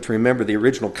well, I think, to remember the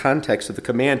original context of the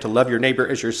command to love your neighbor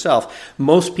as yourself.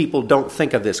 Most people don't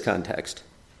think of this context.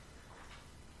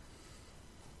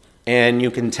 And you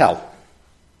can tell.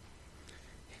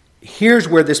 Here's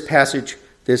where this passage,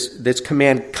 this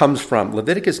command comes from.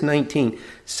 Leviticus 19,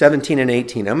 17 and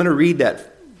 18. I'm going to read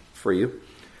that for you.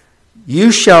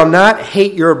 You shall not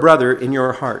hate your brother in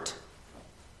your heart.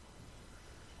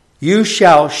 You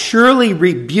shall surely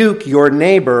rebuke your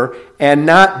neighbor and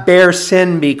not bear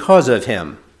sin because of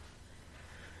him.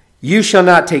 You shall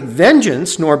not take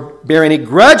vengeance nor bear any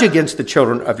grudge against the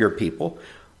children of your people,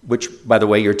 which, by the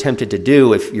way, you're tempted to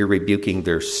do if you're rebuking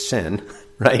their sin,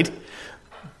 right?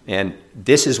 And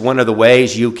this is one of the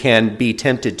ways you can be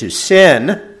tempted to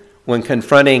sin when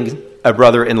confronting a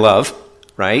brother in love,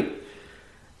 right?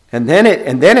 And then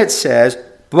it says,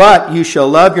 but you shall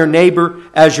love your neighbor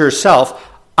as yourself.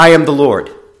 I am the Lord.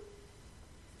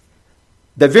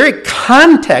 The very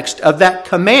context of that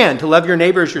command to love your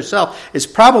neighbor as yourself is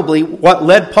probably what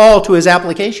led Paul to his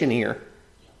application here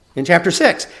in chapter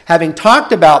 6. Having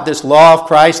talked about this law of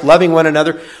Christ, loving one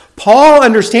another, Paul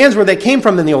understands where they came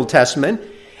from in the Old Testament.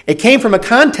 It came from a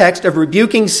context of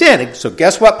rebuking sin. So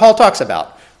guess what Paul talks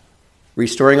about?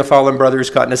 Restoring a fallen brother who's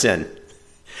caught in a sin.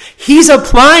 He's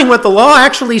applying what the law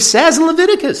actually says in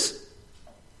Leviticus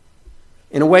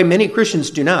in a way many Christians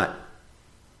do not.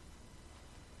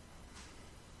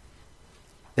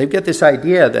 They've got this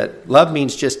idea that love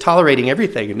means just tolerating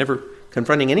everything and never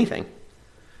confronting anything.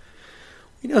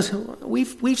 You know, so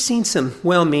we've seen some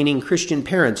well-meaning Christian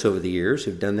parents over the years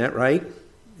who've done that, right?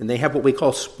 And they have what we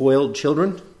call spoiled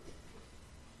children.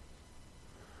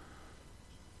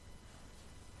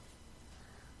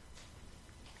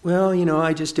 Well, you know,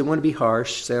 I just didn't want to be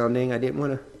harsh sounding. I didn't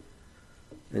want to.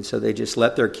 And so they just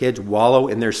let their kids wallow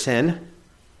in their sin.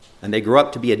 And they grow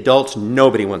up to be adults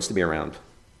nobody wants to be around.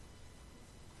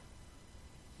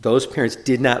 Those parents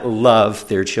did not love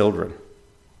their children,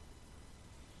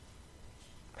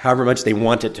 however much they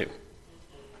wanted to.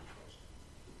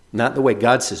 Not the way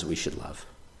God says we should love.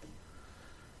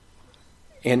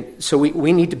 And so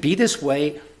we need to be this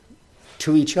way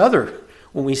to each other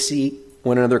when we see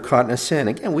one another caught in a sin.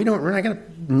 Again, we're not going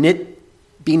to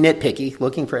be nitpicky,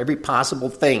 looking for every possible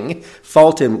thing,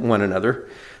 fault in one another.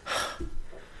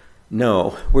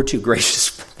 No, we're too gracious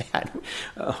for that.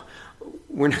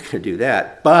 We're not going to do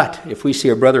that. But if we see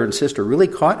a brother and sister really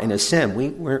caught in a sin,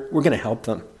 we're going to help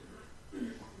them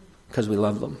because we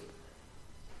love them.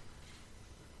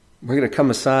 We're going to come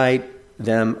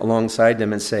alongside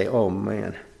them and say, oh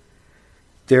man,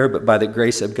 there but by the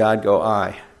grace of God go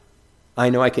I. I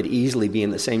know I could easily be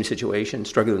in the same situation,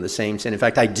 struggling with the same sin. In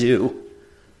fact, I do.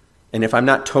 And if I'm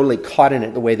not totally caught in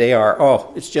it the way they are,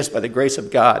 it's just by the grace of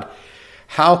God.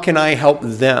 How can I help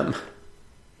them?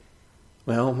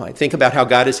 Well, I think about how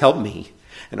God has helped me.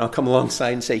 And I'll come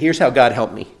alongside and say, here's how God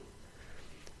helped me.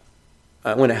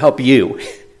 I want to help you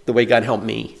the way God helped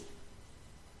me.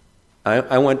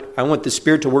 I want the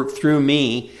Spirit to work through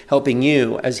me, helping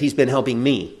you as He's been helping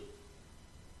me.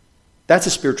 That's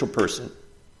a spiritual person,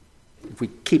 if we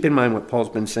keep in mind what Paul's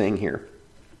been saying here.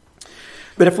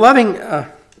 But if loving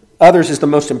others is the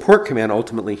most important command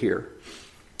ultimately here,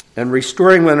 and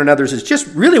restoring one another's is just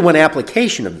really one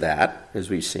application of that, as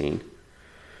we've seen,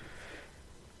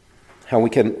 how we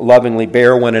can lovingly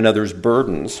bear one another's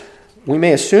burdens, we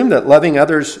may assume that loving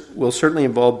others will certainly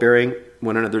involve bearing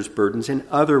one another's burdens in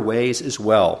other ways as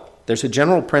well. There's a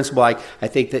general principle I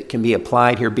think that can be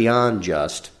applied here beyond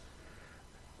just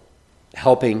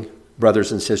helping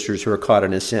brothers and sisters who are caught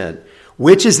in a sin,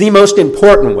 which is the most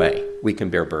important way we can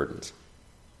bear burdens.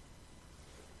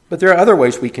 But there are other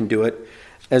ways we can do it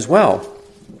as well.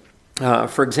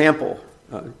 For example,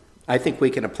 I think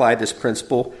we can apply this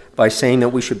principle by saying that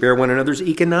we should bear one another's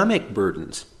economic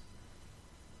burdens.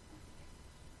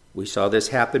 We saw this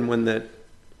happen when the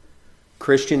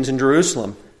Christians in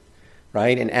Jerusalem,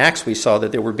 right? In Acts, we saw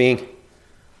that they were being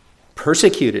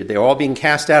persecuted. They were all being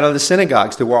cast out of the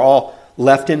synagogues. They were all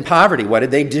left in poverty. What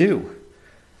did they do?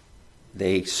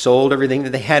 They sold everything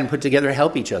that they had and put together to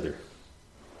help each other.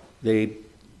 They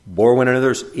bore one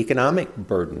another's economic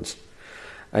burdens.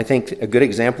 I think a good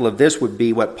example of this would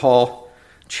be what Paul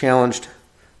challenged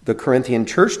the Corinthian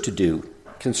church to do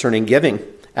concerning giving,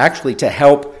 actually to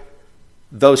help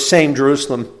those same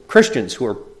Jerusalem Christians who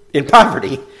are in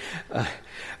poverty,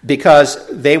 because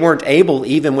they weren't able,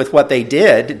 even with what they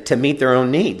did, to meet their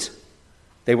own needs.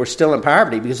 They were still in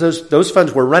poverty because those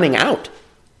funds were running out.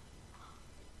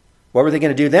 What were they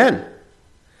going to do then?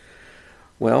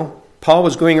 Well, Paul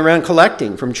was going around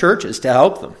collecting from churches to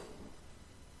help them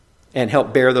and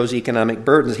help bear those economic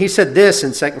burdens. He said this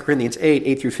in 2 Corinthians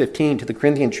 8 through 15 to the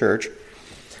Corinthian church,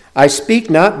 "I speak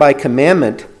not by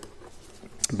commandment,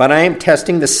 but I am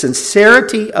testing the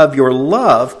sincerity of your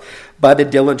love by the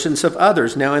diligence of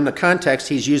others." Now, in the context,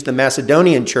 he's used the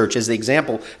Macedonian church as the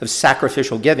example of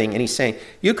sacrificial giving, and he's saying,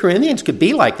 you Corinthians could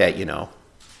be like that, you know.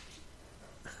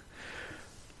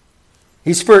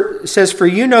 He says, "For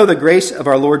you know the grace of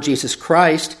our Lord Jesus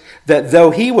Christ, that though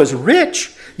he was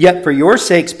rich, yet for your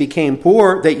sakes became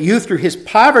poor, that you through his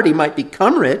poverty might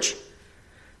become rich.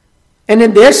 And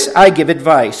in this I give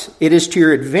advice. It is to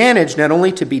your advantage not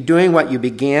only to be doing what you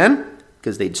began,"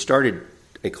 because they'd started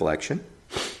a collection,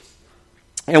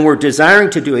 "and were desiring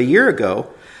to do a year ago,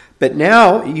 but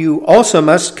now you also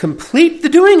must complete the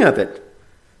doing of it.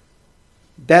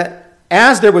 That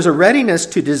as there was a readiness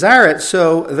to desire it,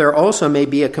 so there also may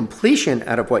be a completion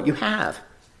out of what you have.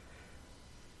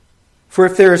 For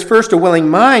if there is first a willing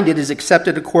mind, it is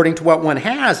accepted according to what one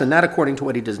has, and not according to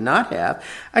what he does not have.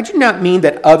 I do not mean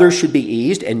that others should be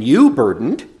eased and you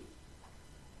burdened,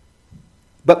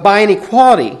 but by an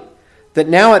equality, that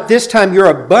now at this time your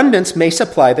abundance may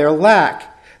supply their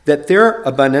lack, that their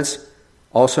abundance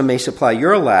also may supply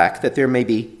your lack, that there may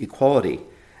be equality.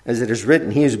 As it is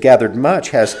written, he who gathered much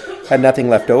has had nothing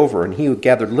left over, and he who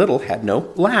gathered little had no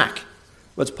lack."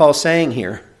 What's Paul saying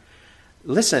here?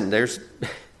 Listen,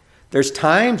 there's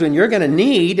times when you're going to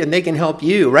need and they can help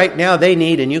you. Right now they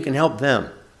need and you can help them.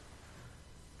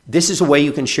 This is a way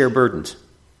you can share burdens.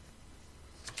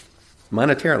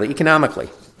 Monetarily, economically.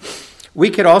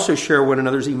 We could also share one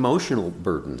another's emotional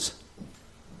burdens.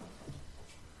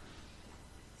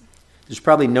 There's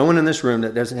probably no one in this room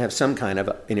that doesn't have some kind of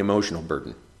an emotional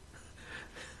burden.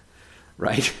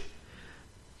 Right?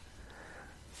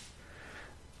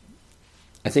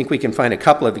 I think we can find a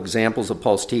couple of examples of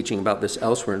Paul's teaching about this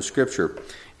elsewhere in Scripture.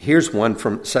 Here's one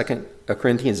from 2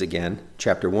 Corinthians again,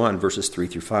 chapter 1, verses 3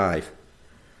 through 5.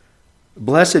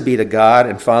 "Blessed be the God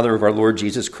and Father of our Lord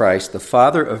Jesus Christ, the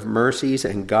Father of mercies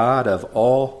and God of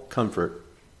all comfort,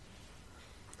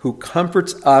 who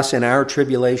comforts us in our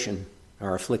tribulation,"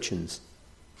 our afflictions.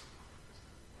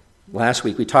 Last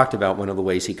week we talked about one of the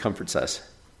ways he comforts us,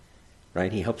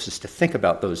 right? He helps us to think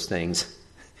about those things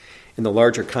in the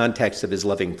larger context of his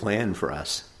loving plan for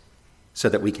us so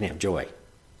that we can have joy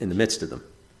in the midst of them.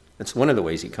 That's one of the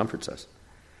ways he comforts us.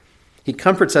 He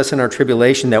comforts us in our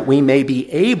tribulation that we may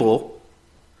be able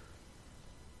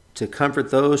to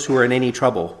comfort those who are in any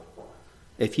trouble.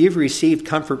 If you've received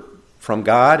comfort from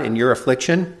God in your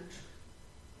affliction,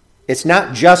 it's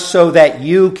not just so that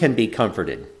you can be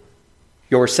comforted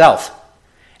yourself.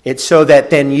 It's so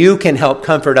that then you can help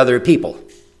comfort other people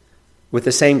with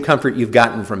the same comfort you've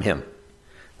gotten from him.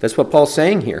 That's what Paul's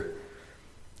saying here.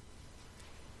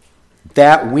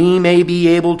 That we may be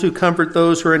able to comfort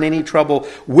those who are in any trouble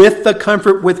with the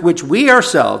comfort with which we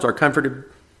ourselves are comforted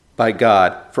by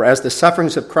God. For as the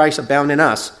sufferings of Christ abound in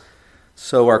us,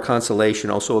 so our consolation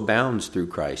also abounds through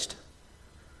Christ.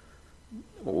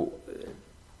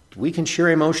 We can share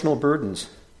emotional burdens.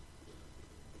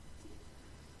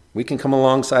 We can come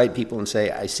alongside people and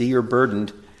say, I see you're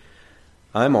burdened.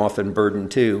 I'm often burdened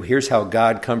too. Here's how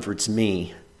God comforts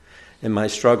me in my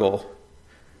struggle.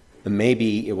 And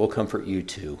maybe it will comfort you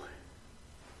too.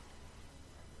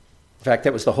 In fact,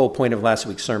 that was the whole point of last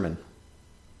week's sermon.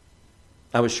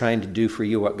 I was trying to do for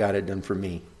you what God had done for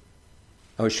me.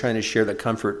 I was trying to share the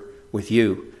comfort with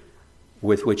you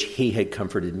with which he had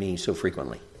comforted me so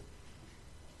frequently.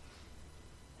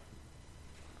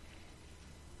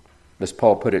 As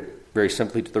Paul put it very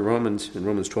simply to the Romans in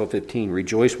Romans 12:15,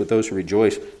 rejoice with those who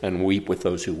rejoice and weep with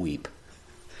those who weep.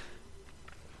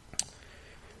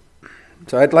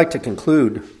 So I'd like to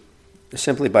conclude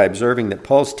simply by observing that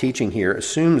Paul's teaching here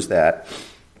assumes that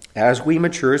as we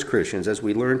mature as Christians, as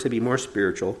we learn to be more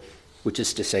spiritual, which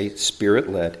is to say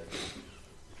spirit-led,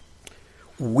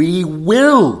 we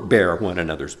will bear one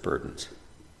another's burdens.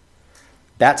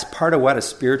 That's part of what a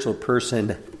spiritual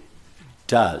person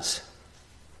does.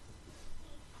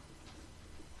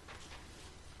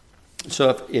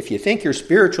 So if you think you're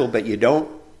spiritual but you don't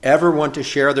ever want to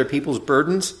share other people's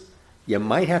burdens, you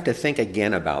might have to think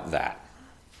again about that.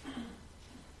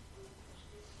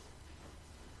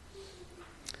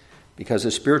 because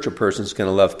a spiritual person is going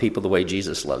to love people the way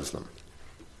Jesus loves them.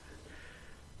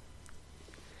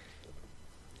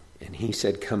 And he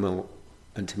said, "Come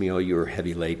unto me, all you are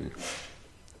heavy laden."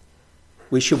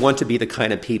 We should want to be the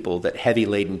kind of people that heavy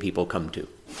laden people come to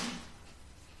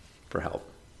for help.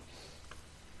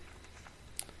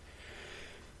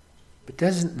 But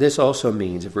doesn't this also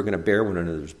mean, if we're going to bear one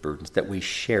another's burdens, that we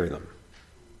share them?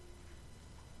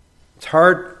 It's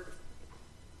hard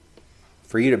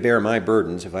for you to bear my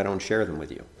burdens if I don't share them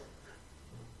with you.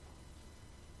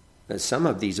 And some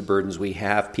of these burdens we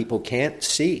have, people can't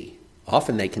see.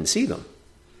 Often they can see them.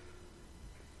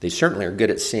 They certainly are good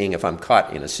at seeing if I'm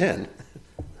caught in a sin.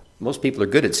 Most people are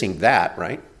good at seeing that,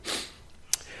 right?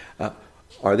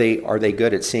 Are they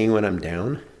good at seeing when I'm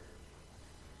down?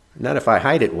 Not if I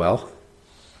hide it well.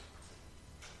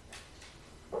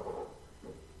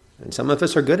 And some of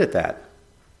us are good at that.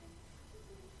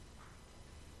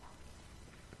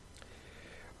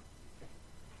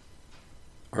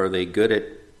 Are they good at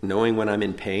knowing when I'm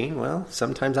in pain? Well,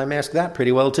 sometimes I mask that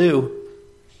pretty well too.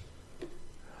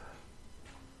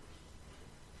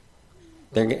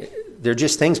 They're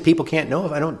just things people can't know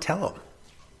if I don't tell them.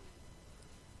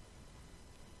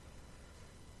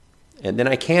 And then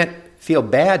I can't feel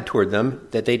bad toward them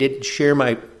that they didn't share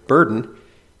my burden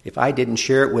if I didn't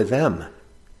share it with them.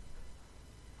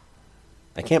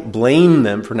 I can't blame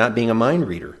them for not being a mind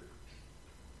reader.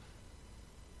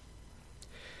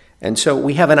 And so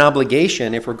we have an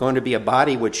obligation, if we're going to be a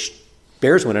body which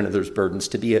bears one another's burdens,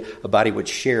 to be a body which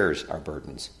shares our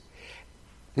burdens.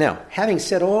 Now, having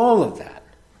said all of that,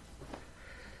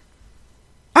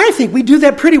 I think we do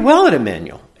that pretty well at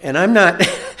Emmanuel. And I'm not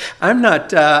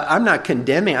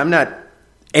condemning. I'm not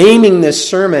aiming this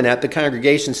sermon at the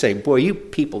congregation saying, "Boy, you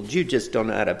people, you just don't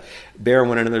know how to bear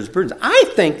one another's burdens."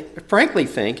 I frankly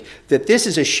think that this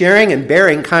is a sharing and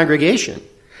bearing congregation.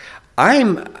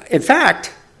 I'm, in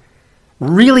fact,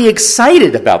 really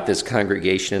excited about this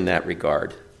congregation in that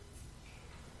regard.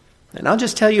 And I'll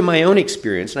just tell you my own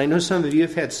experience, and I know some of you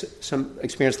have had some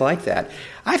experience like that.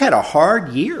 I've had a hard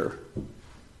year.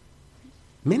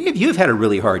 Many of you have had a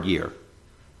really hard year.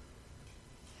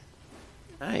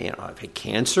 I've had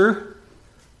cancer,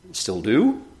 still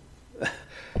do.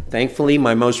 Thankfully,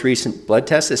 my most recent blood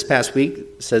test this past week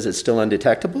says it's still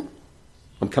undetectable.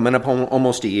 I'm coming up on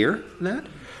almost a year in that,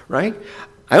 right?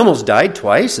 I almost died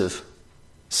twice of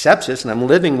sepsis, and I'm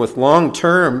living with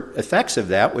long-term effects of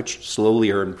that, which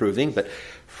slowly are improving, but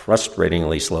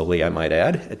frustratingly slowly, I might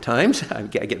add, at times. I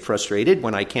get frustrated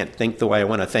when I can't think the way I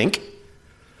want to think.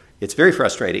 It's very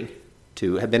frustrating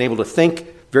to have been able to think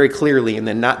very clearly and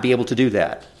then not be able to do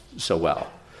that so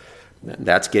well.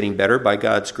 That's getting better by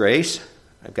God's grace.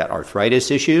 I've got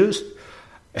arthritis issues.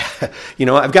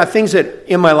 I've got things that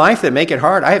in my life that make it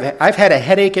hard. I've had a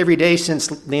headache every day since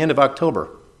the end of October.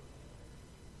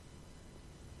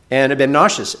 And I've been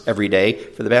nauseous every day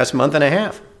for the past month and a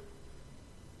half.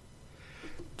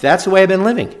 That's the way I've been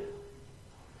living.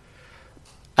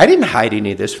 I didn't hide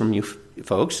any of this from you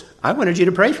folks. I wanted you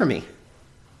to pray for me.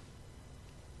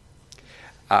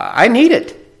 I need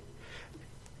it.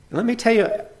 And let me tell you,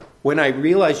 when I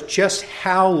realized just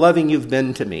how loving you've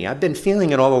been to me, I've been feeling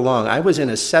it all along. I was in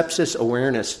a sepsis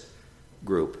awareness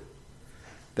group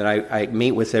that I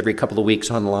meet with every couple of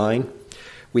weeks online.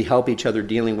 We help each other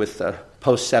dealing with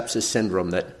post-sepsis syndrome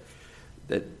that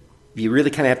you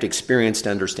really kind of have to experience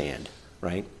to understand,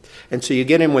 right? And so you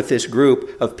get in with this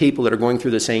group of people that are going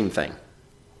through the same thing.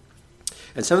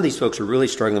 And some of these folks are really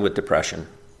struggling with depression.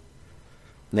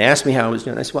 And they asked me how I was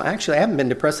doing. I said, well, actually, I haven't been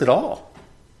depressed at all.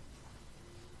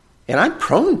 And I'm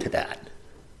prone to that.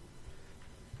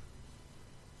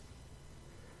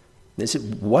 They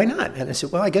said, why not? And I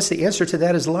said, well, I guess the answer to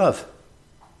that is love.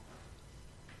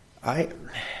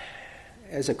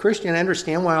 As a Christian, I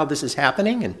understand why all this is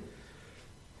happening, and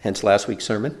hence last week's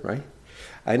sermon, right?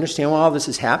 I understand why all this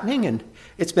is happening, and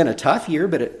it's been a tough year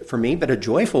for me, but a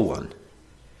joyful one,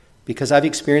 because I've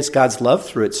experienced God's love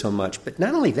through it so much. But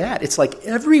not only that, it's like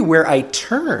everywhere I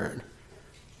turn,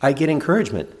 I get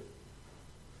encouragement.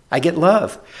 I get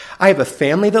love. I have a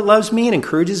family that loves me and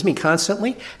encourages me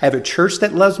constantly. I have a church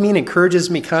that loves me and encourages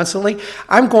me constantly.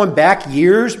 I'm going back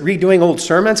years redoing old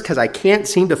sermons because I can't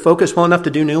seem to focus well enough to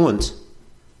do new ones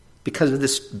because of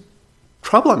this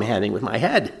trouble I'm having with my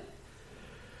head.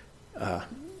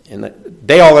 And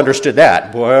they all understood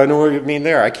that. Boy, I know what you mean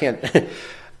there. I can't.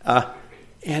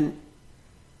 And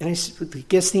I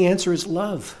guess the answer is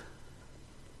love.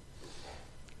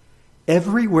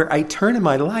 Everywhere I turn in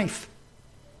my life,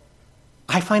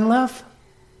 I find love.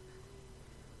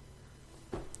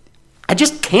 I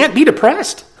just can't be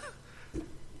depressed.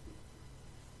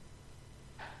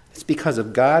 It's because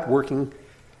of God working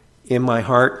in my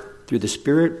heart through the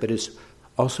Spirit, but it's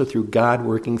also through God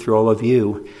working through all of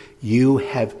you. You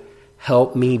have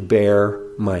helped me bear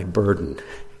my burden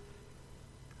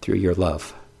through your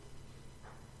love.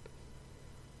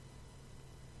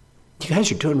 You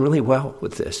guys are doing really well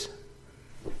with this.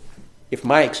 If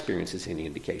my experience is any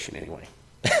indication anyway.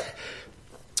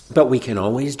 But we can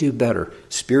always do better.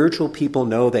 Spiritual people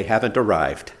know they haven't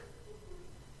arrived.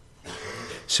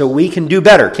 So we can do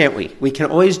better, can't we? We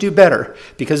can always do better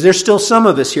because there's still some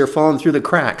of us here falling through the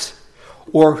cracks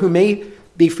or who may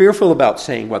be fearful about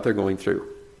saying what they're going through.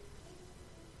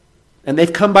 And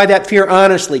they've come by that fear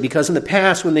honestly because in the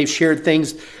past when they've shared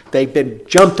things, they've been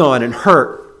jumped on and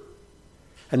hurt.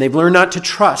 And they've learned not to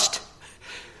trust.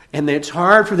 And it's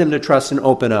hard for them to trust and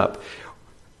open up.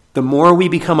 The more we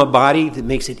become a body that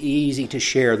makes it easy to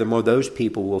share, the more those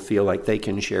people will feel like they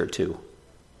can share too.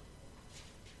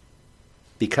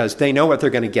 Because they know what they're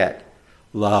going to get.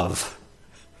 Love.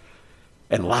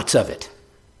 And lots of it.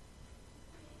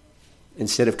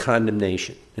 Instead of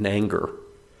condemnation and anger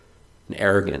and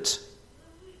arrogance,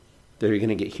 they're going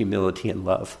to get humility and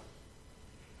love.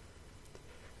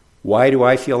 Why do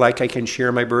I feel like I can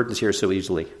share my burdens here so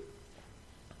easily?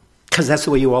 Because that's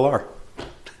the way you all are.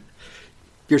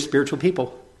 You're spiritual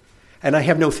people. And I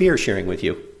have no fear sharing with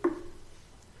you.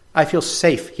 I feel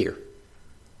safe here.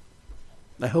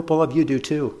 I hope all of you do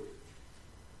too.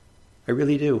 I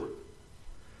really do.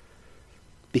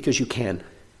 Because you can.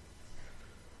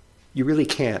 You really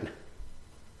can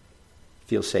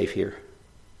feel safe here.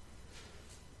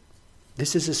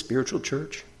 This is a spiritual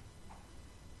church.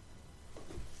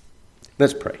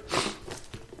 Let's pray.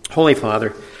 Holy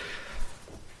Father,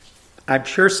 I'm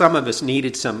sure some of us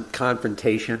needed some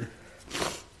confrontation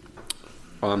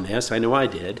on this. I know I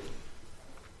did.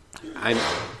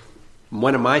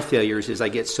 One of my failures is I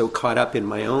get so caught up in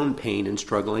my own pain and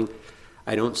struggling,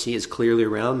 I don't see as clearly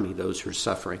around me those who are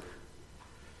suffering.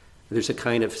 There's a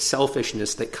kind of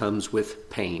selfishness that comes with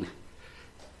pain.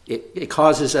 It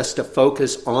causes us to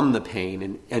focus on the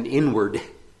pain and inward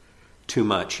too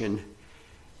much. And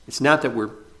it's not that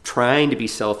we're trying to be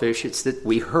selfish, it's that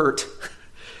we hurt.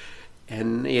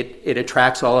 And it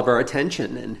attracts all of our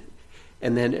attention.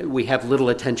 And then we have little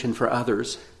attention for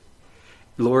others.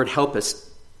 Lord, help us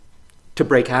to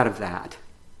break out of that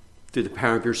through the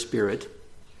power of your Spirit.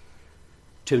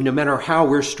 To no matter how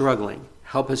we're struggling,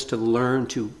 help us to learn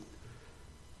to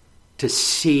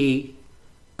see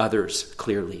others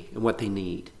clearly and what they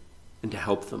need and to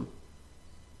help them.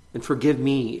 And forgive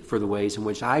me for the ways in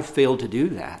which I've failed to do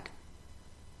that.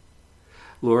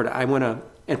 Lord, I want to,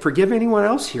 and forgive anyone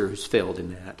else here who's failed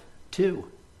in that too.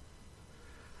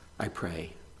 I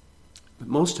pray. But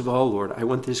most of all, Lord, I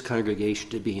want this congregation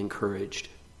to be encouraged.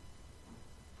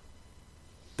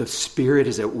 The Spirit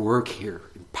is at work here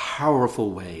in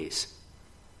powerful ways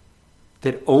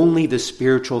that only the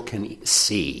spiritual can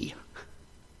see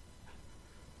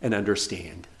and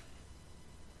understand.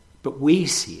 But we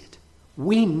see it.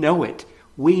 We know it.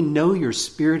 We know your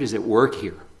Spirit is at work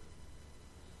here.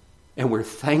 And we're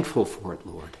thankful for it,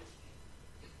 Lord.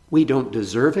 We don't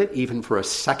deserve it even for a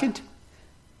second,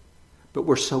 but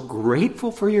we're so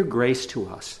grateful for your grace to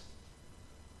us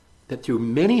that through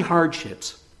many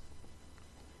hardships,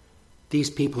 these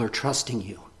people are trusting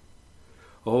you.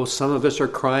 Oh, some of us are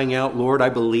crying out, Lord, I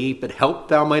believe, but help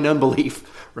thou mine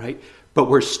unbelief, right? But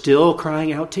we're still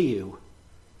crying out to you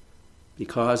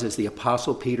because, as the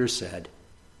Apostle Peter said,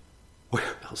 where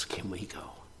else can we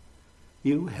go?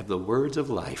 You have the words of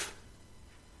life,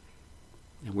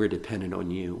 and we're dependent on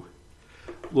you.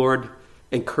 Lord,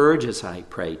 encourage us, I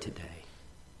pray, today.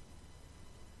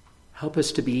 Help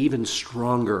us to be even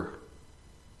stronger.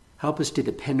 Help us to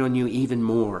depend on you even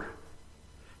more.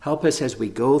 Help us as we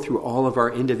go through all of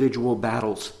our individual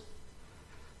battles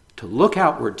to look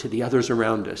outward to the others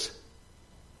around us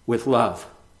with love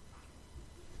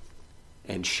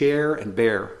and share and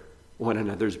bear one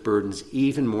another's burdens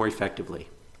even more effectively.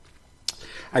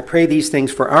 I pray these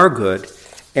things for our good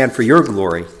and for your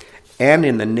glory, and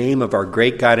in the name of our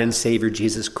great God and Savior,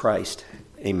 Jesus Christ.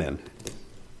 Amen.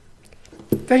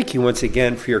 Thank you once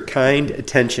again for your kind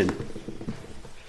attention.